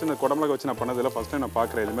சொன்னேன், ஃபஸ்ட்டு இந்த குடமிளகா வச்சு நான் பண்ணதில்லை. ஃபஸ்ட் டைம் நான்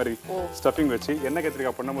பார்க்குறேன் இது மாதிரி ஸ்டஃபிங் வச்சு. எண்ணெய்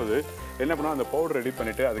கத்திரிக்காய் பண்ணும்போது என்ன பண்ணுவோம், அந்த பவுடர் ரெடி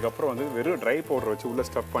பண்ணிவிட்டு அதுக்கப்புறம் வந்து வெறும் ட்ரை பவுடர் வச்சு உள்ளே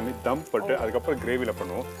ஸ்டஃப் பண்ணி தம் போட்டு அதுக்கப்புறம் கிரேவியில்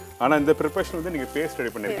பண்ணுவோம். ஆனால் இந்த ப்ரிப்பரேஷன் வந்து நீங்கள் பேஸ்ட்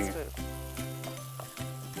ரெடி பண்ணியிருக்கீங்க.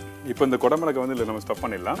 இப்போ இந்த குடமிளகா வந்து இல்லை நம்ம ஸ்டஃப்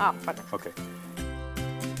பண்ணிடலாம். ஓகே,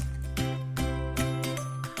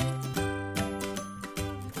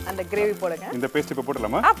 அந்த கிரேவி போடுங்க. இந்த பேஸ்ட் இப்போ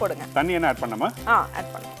போடலாமா? போடுங்க. தண்ணி என்ன ஆட் பண்ணாமா?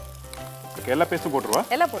 ஆட் பண்ணுங்க. ஓகே, எல்லா பேஸ்ட்டும் போட்டுருவா?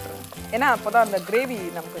 எல்லாம் போட்டுருங்க. ஏன்னா அப்போதான் அந்த கிரேவி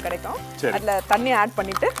நமக்கு கிடைக்கும். அதில் தண்ணி ஆட்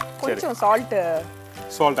பண்ணிட்டு கொஞ்சம் சால்ட்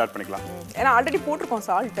ஆட் பண்ணிக்கலாம். ஏன்னா ஆல்ரெடி போட்டிருக்கோம்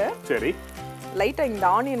சால்ட்டு. சரி, லைட்டாக இந்த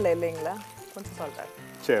ஆனியனில் இல்லைங்களா, கொஞ்சம் சால்ட் ஆட்.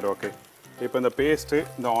 சரி, ஓகே. இப்போ இந்த பேஸ்ட்டு,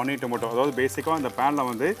 இந்த ஆனியன் டொமேட்டோ, அதாவது பேசிக்காக இந்த பேனில்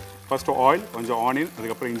வந்து ஃபஸ்ட்டு ஆயில், கொஞ்சம் ஆனியன்,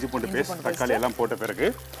 அதுக்கப்புறம் இஞ்சி பூண்டு பேஸ்ட், தக்காளி எல்லாம் போட்ட பிறகு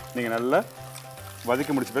நீங்கள் நல்லா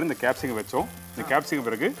வதக்கி முடிச்ச பிறகு இந்த கேப்சிகம் வச்சோம். இந்த கேப்சிகம்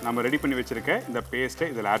பிறகு நம்ம ரெடி பண்ணி வச்சுருக்க இந்த பேஸ்ட்டை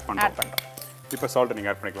இதில் ஆட் பண்ணுறோம். இப்போ சால்ட்டை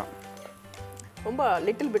நீங்கள் ஆட் பண்ணிக்கலாம். ரொம்ப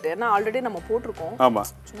லிட்டில் பிட், ஏன்னா ஆல்ரெடி நம்ம போட்டிருக்கோம். ஆமாம்,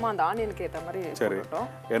 சும்மா அந்த ஆனியனுக்கு ஏற்ற மாதிரி சரி.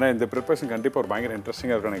 ஏன்னா இந்த ப்ரிப்பரேஷன் கண்டிப்பாக ஒரு பயங்கர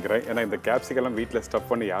இன்ட்ரெஸ்டிங்காக இருக்கும்னு நினைக்கிறேன். ஏன்னா இந்த கேப்சிகெல்லாம் வீட்டில் ஸ்டஃப்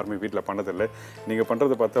பண்ணி யாருமே வீட்டில் பண்ணதில்லை. நீங்கள்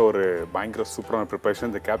பண்ணுறது பார்த்தா ஒரு பயங்கர சூப்பரான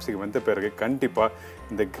ப்ரிப்பரேஷன். இந்த கேப்சிகம் வந்த பிறகு கண்டிப்பாக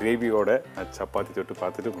இந்த கிரேவியோட சப்பாத்தி தொட்டு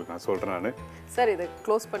பார்த்துட்டு உங்களுக்கு நான் சொல்கிறேன். நான் சார் இதை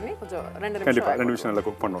க்ளோஸ் பண்ணி கொஞ்சம் 2 நிமிஷம் கண்டிப்பாக 2 நிமிஷம் நல்லா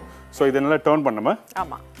குக் பண்ணுவோம். ஸோ இதை நல்லா டர்ன் பண்ணுமா?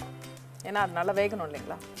 ஆமாம், ஏன்னா அது நல்லா வேகணும்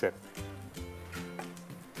இல்லைங்களா? சரி.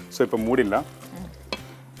 ஸோ இப்போ மூடிடலாம்.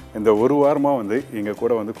 இந்த ஒரு வாரமாக வந்து எங்கள்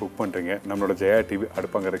கூட வந்து குக் பண்ணுறீங்க. நம்மளோட ஜெயா டிவி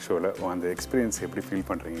அடுப்பங்கரை ஷோவில் அந்த எக்ஸ்பீரியன்ஸ் எப்படி ஃபீல்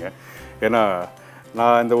பண்ணுறீங்க? ஏன்னா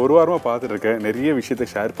நான் இந்த ஒரு வாரமாக பார்த்துட்டு இருக்கேன், நிறைய விஷயத்தை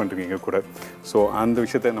ஷேர் பண்ணுறீங்க எங்கள் கூட. ஸோ அந்த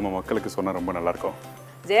விஷயத்தை நம்ம மக்களுக்கு சொன்னால் ரொம்ப நல்லாயிருக்கும்.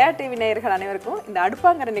 ஜெயா டிவி நேயர்கள் அனைவருக்கும் இந்த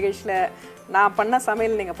அடுப்பாங்கிற நிகழ்ச்சியில் நான் பண்ண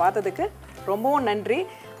சமையல் நீங்கள் பார்த்ததுக்கு ரொம்பவும் நன்றி.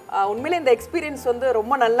 உண்மையிலே இந்த எக்ஸ்பீரியன்ஸ் வந்து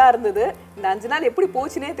ரொம்ப நல்லா இருந்தது. இந்த 5 நாள் எப்படி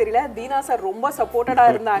போச்சுனே தெரியல. தீனா சார் ரொம்ப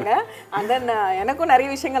சப்போர்ட்டடாக இருந்தாங்க. அண்ட் தென் எனக்கும் நிறைய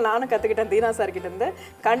விஷயங்கள் நானும் கற்றுக்கிட்டேன் தீனா சார் கிட்ட இருந்து.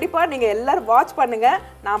 கண்டிப்பாக நீங்கள் எல்லாரும் வாட்ச் பண்ணுங்கள்.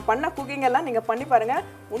 நான் பண்ண குக்கிங் எல்லாம் நீங்கள் பண்ணி பாருங்கள்.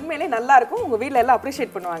 உண்மையிலே நல்லா இருக்கும். உங்கள் வீட்டில் எல்லாம்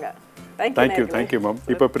அப்ரிஷியேட் பண்ணுவாங்க. Thank you ma'am.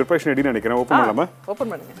 இப்போ ப்ரிப்பரேஷன் ரெடின்னு நினைக்கிறேன். ஓப்பன் பண்ணலாமா?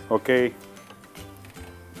 ஓப்பன் பண்ணுங்க. ஓகே.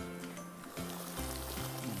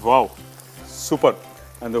 Wow, super.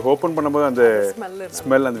 அந்த ஓப்பன் பண்ணும்போது அந்த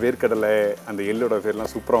ஸ்மெல், அந்த வேர்க்கடலை, அந்த எள்ளோட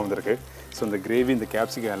பேர்லாம் சூப்பராக வந்திருக்கு. ஸோ இந்த கிரேவி, இந்த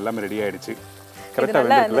கேப்சிகம் எல்லாமே ரெடி ஆகிடுச்சு. கரெக்டாக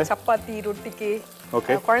வந்துருக்குல்ல? சப்பாத்தி ரொட்டிக்கு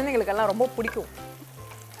ஓகே, குழந்தைங்களுக்கெல்லாம் ரொம்ப பிடிக்கும்.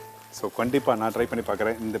 ஸோ கண்டிப்பாக நான் ட்ரை பண்ணி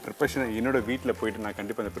பார்க்குறேன். இந்த ப்ரிப்பரேஷனை என்னோட வீட்டில் போயிட்டு நான்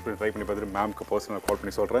கண்டிப்பாக இந்த ப்ரிப்பரேஷன் ட்ரை பண்ணி பார்த்துட்டு மேம்க்கு பர்சனலாக கால்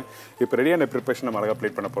பண்ணி சொல்கிறேன். இப்போ ரெடியான ப்ரிப்பரேஷன் நம்ம அழகாக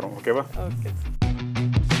ப்ளேட் பண்ண போகிறோம். ஓகேவா? ஓகே.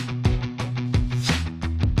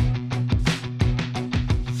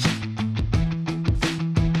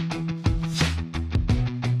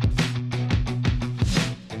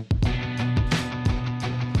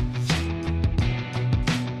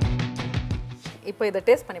 இப்போ இதை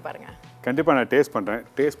டேஸ்ட் பண்ணி பாருங்கள். கண்டிப்பாக நான் டேஸ்ட் பண்ணுறேன்.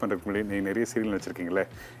 டேஸ்ட் பண்ணுறதுக்கு முன்னாடி நீங்கள் நிறைய சீரியல் வச்சுருக்கீங்களே,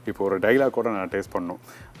 இப்போ ஒரு டைலாக் கூட நான் டேஸ்ட் பண்ணணும்.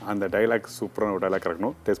 அந்த டைலாக் சூப்பரான ஒரு டைலாக்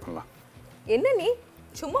இருக்கணும். டேஸ்ட் பண்ணலாம். என்ன நீ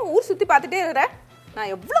சும்மா ஊர் சுற்றி பார்த்துட்டே இருக்கிற?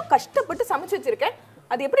 நான் எவ்வளோ கஷ்டப்பட்டு சமைச்சு வச்சுருக்கேன்,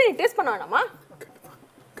 அது எப்படி நீ டேஸ்ட் பண்ண வேணாமா?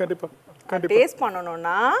 கண்டிப்பாக டேஸ்ட்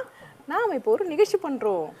பண்ணணும்னா நாம் இப்போ ஒரு நிகழ்ச்சி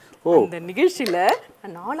பண்ணுறோம். அந்த நிகழ்ச்சியில்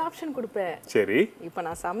நான் 4 ஆப்ஷன் கொடுப்பேன். சரி. இப்போ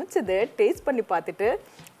நான் சமைச்சதை டேஸ்ட் பண்ணி பார்த்துட்டு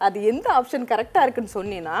அது எந்த ஆப்ஷன் கரெக்டாக இருக்குன்னு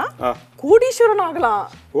சொன்னீங்கன்னா கோடீஸ்வரன் ஆகலாம்.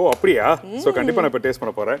 ஓ அப்படியா? ஸோ கண்டிப்பாக நான் இப்போ டேஸ்ட்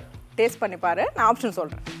பண்ண போகிறேன். டேஸ்ட் பண்ணி பாரு. நான் ஆப்ஷன்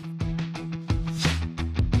சொல்கிறேன்.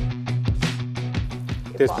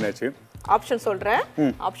 டேஸ்ட் பண்ணியாச்சு. ஆப்ஷன் சொல்கிறேன்.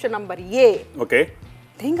 ஆப்ஷன் நம்பர் ஏ, ஓகே,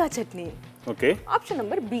 தேங்காய் chutney. Okay. Option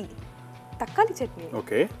number B, தக்காளி chutney.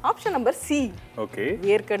 Okay. Option number C, okay,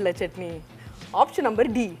 வேர்க்கடலை chutney. Option number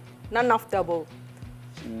D, none of the above.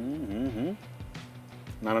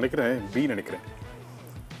 நான் நினைக்கிறேன் பி நினைக்கிறேன்.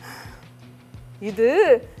 இது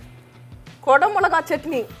கொடமிளகா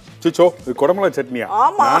சட்னி. சிச்சோ, இது கொடமிளகா சட்னியா?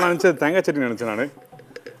 ஆமா. நான் நினைச்சேன் தேங்காய் சட்னி நினைச்சேன் நான்.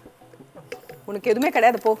 உனக்கு எதுவுமே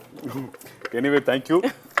கிடையாது போ. Anyway thank you.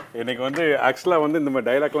 எனக்கு வந்து ஆக்சுவலாக வந்து இந்த மாதிரி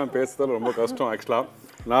டைலாக்லாம் பேசுறது ரொம்ப கஷ்டம். ஆக்சுவலாக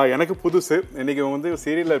நான் எனக்கு புதுசு. இன்றைக்கி வந்து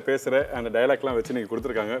சீரியலில் பேசுகிற அந்த டைலாக்லாம் வச்சு நீங்கள்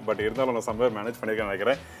கொடுத்துருக்காங்க. பட் இருந்தாலும் நான் சம்பவம் மேனேஜ் பண்ணியிருக்கேன்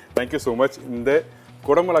நினைக்கிறேன். Thank you so much. இந்த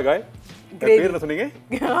குடமிளகாய் பேர் என்ன சொன்னீங்க?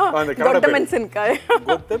 தொட்ட மென்சன்காய்.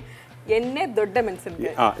 எண்ணெய் தொட்ட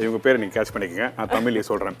மென்சன்காய். இவங்க பேரை நீங்கள் கேட்ச் பண்ணிக்கோங்க. நான் தமிழ்லேயே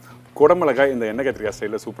சொல்கிறேன். குடமிளகாய் இந்த எண்ணெய் கத்திரிக்காய்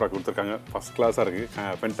ஸ்டைலில் சூப்பராக கொடுத்துருக்காங்க. ஃபஸ்ட் கிளாஸாக இருக்குது.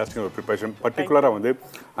 ஃபென்டாஸ்டிக் ஒரு ப்ரிப்பரேஷன். பர்டிகுலராக வந்து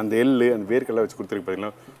அந்த எள்ளு, அந்த வேர்க்கெல்லாம் வச்சு கொடுத்துருக்கு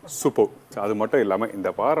பார்த்தீங்கன்னா சூப்பர். அது மட்டும் இல்லாமல்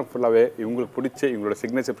இந்த வாரம் ஃபுல்லாகவே இவங்களுக்கு பிடிச்ச இவங்களோட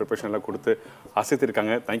சிக்னேச்சர் ப்ரிப்பரேஷன்லாம் கொடுத்து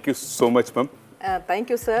அசைத்திருக்காங்க. Thank you so much ma'am.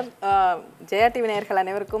 Thank you sir. Jaya TV நேயர்கள்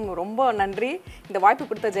அனைவருக்கும் ரொம்ப நன்றி. இந்த வாய்ப்பு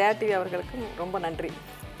கொடுத்த ஜெயா டிவி அவர்களுக்கும் ரொம்ப நன்றி.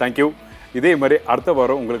 தேங்க்யூ. இதே மாதிரி அடுத்த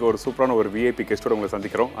வாரம் உங்களுக்கு ஒரு சூப்பரான ஒரு விஐபி கெஸ்ட்டோட உங்களை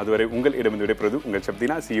சந்திக்கிறோம். அதுவரை உங்கள் இடமிருந்து விடைபெறுவது உங்கள்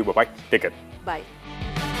சப்தினா. See you. Bye. Take care. Bye.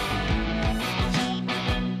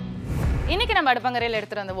 இன்னைக்கு நம்ம அடுப்பங்கரையில்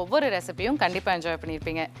எடுத்துகிட்டு வந்த ஒவ்வொரு ரெசிபியும் கண்டிப்பாக என்ஜாய்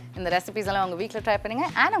பண்ணியிருப்பீங்க. இந்த ரெசிபிஸ் எல்லாம் உங்கள் வீட்டில் ட்ரை பண்ணுங்க.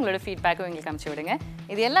 அண்ட் உங்களோட ஃபீட்பேக்கும் எங்களுக்கு அனுப்பிச்சு விடுங்க.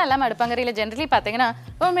 இது எல்லாம் இல்லாமல் அடுப்பங்கரையில் ஜென்ரலி பார்த்தீங்கன்னா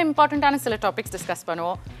ரொம்ப இம்பார்ட்டண்ட்டான சில டாபிக்ஸ் டிஸ்கஸ்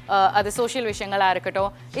பண்ணுவோம். அது சோஷியல் விஷயங்களாக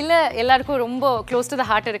இருக்கட்டும், இல்லை எல்லாருக்கும் ரொம்ப க்ளோஸ் டு த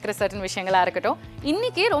ஹார்ட் இருக்கிற சர்டன் விஷயங்களாக இருக்கட்டும்.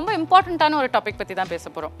 இன்றைக்கி ரொம்ப இம்பார்ட்டண்ட்டான ஒரு டாபிக் பற்றி தான் பேச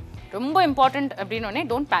போகிறோம். ரொம்ப இம்பார்ட்டண்ட் அப்படின்னோடனே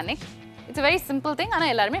don't panic. It's very simple thing.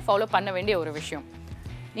 ஆனால் எல்லாருமே ஃபாலோ பண்ண வேண்டிய ஒரு விஷயம்.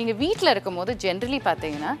 நீங்கள் வீட்டில் இருக்கும் போது ஜென்ரலி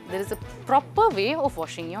பார்த்தீங்கன்னா there is a proper way of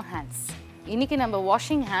washing your hands. இன்றைக்கி நம்ம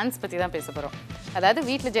வாஷிங் ஹேண்ட்ஸ் பற்றி தான் பேச போகிறோம். அதாவது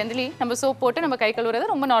வீட்டில் ஜென்ரலி நம்ம சோப் போட்டு நம்ம கை கழுவுறது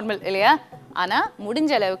ரொம்ப நார்மல் இல்லையா? ஆனால்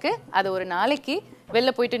முடிஞ்ச அளவுக்கு அது ஒரு நாளைக்கு வெளில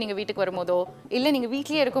போயிட்டு நீங்கள் வீட்டுக்கு வரும்போதோ, இல்லை நீங்கள்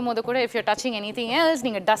வீட்லேயே இருக்கும் போதோ கூட if you touching anything else,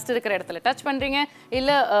 நீங்கள் டஸ்ட் இருக்கிற இடத்துல டச் பண்ணுறீங்க,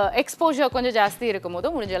 இல்லை எக்ஸ்போஜர் கொஞ்சம் ஜாஸ்தி இருக்கும்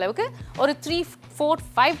போதோ முடிஞ்ச அளவுக்கு ஒரு 3, 4,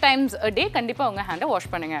 5 times a day கண்டிப்பாக உங்கள் ஹேண்டை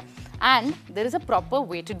வாஷ் பண்ணுங்கள். And there is a proper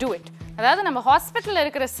way to do it. அதாவது நம்ம ஹாஸ்பிட்டலில்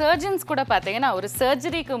இருக்கிற சர்ஜன்ஸ் கூட பார்த்தீங்கன்னா ஒரு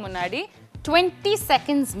சர்ஜரிக்கு முன்னாடி 20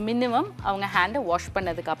 seconds மினிமம் அவங்க ஹேண்டை வாஷ்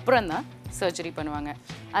பண்ணதுக்கு அப்புறம் தான் சர்ஜரி பண்ணுவாங்க.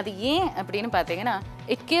 அது ஏன் அப்படின்னு பார்த்தீங்கன்னா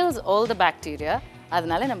it kills all the bacteria.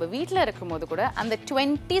 அதனால நம்ம வீட்டில் இருக்கும்போது கூட அந்த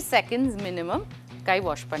 20 செகண்ட்ஸ் மினிமம் கை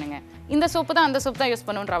வாஷ் பண்ணுங்க. இந்த சோப்பு தான் அந்த சோப்பு தான் யூஸ்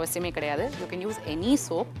பண்ணணுன்ற அவசியமே கிடையாது. You can use any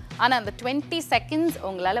soap. ஆனால் அந்த 20 செகண்ட்ஸ்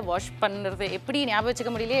உங்களால் வாஷ் பண்ணுறது எப்படி ஞாபகம்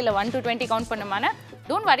வச்சுக்க முடியல, இல்லை 1 to 20 count பண்ணுமானா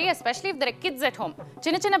don't worry, especially if there kids at home.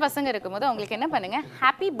 சின்ன சின்ன பசங்க இருக்கும்போது அவங்களுக்கு என்ன பண்ணுங்க,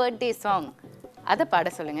 ஹாப்பி பர்த்டே சாங் அதை பாட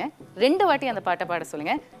சொல்லுங்க. 2 வாட்டி அந்த பாட்டை பாட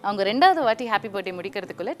சொல்லுங்க. அவங்க 2வது வாட்டி ஹாப்பி பர்த்டே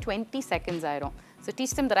முடிக்கிறதுக்குள்ள 20 செகண்ட்ஸ் ஆயிரும். So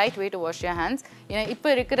teach them the right way to wash your hands. ஏன்னா இப்போ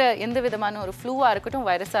இருக்கிற எந்த விதமான ஒரு ஃப்ளூவாக இருக்கட்டும்,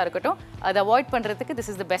 வைரஸாக இருக்கட்டும், அதை அவாய்ட் பண்ணுறதுக்கு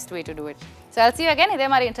this is the best way to do it. So I'll see you again இதே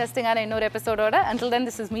மாதிரி இன்ட்ரெஸ்டிங்கான இன்னொரு எபிசோடோட. Until then,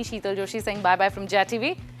 this is me, Sheetal Joshi, saying bye bye from Jaya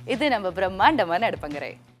TV. இது நம்ம பிரம்மாண்டமான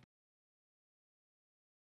அடுப்பங்கரை.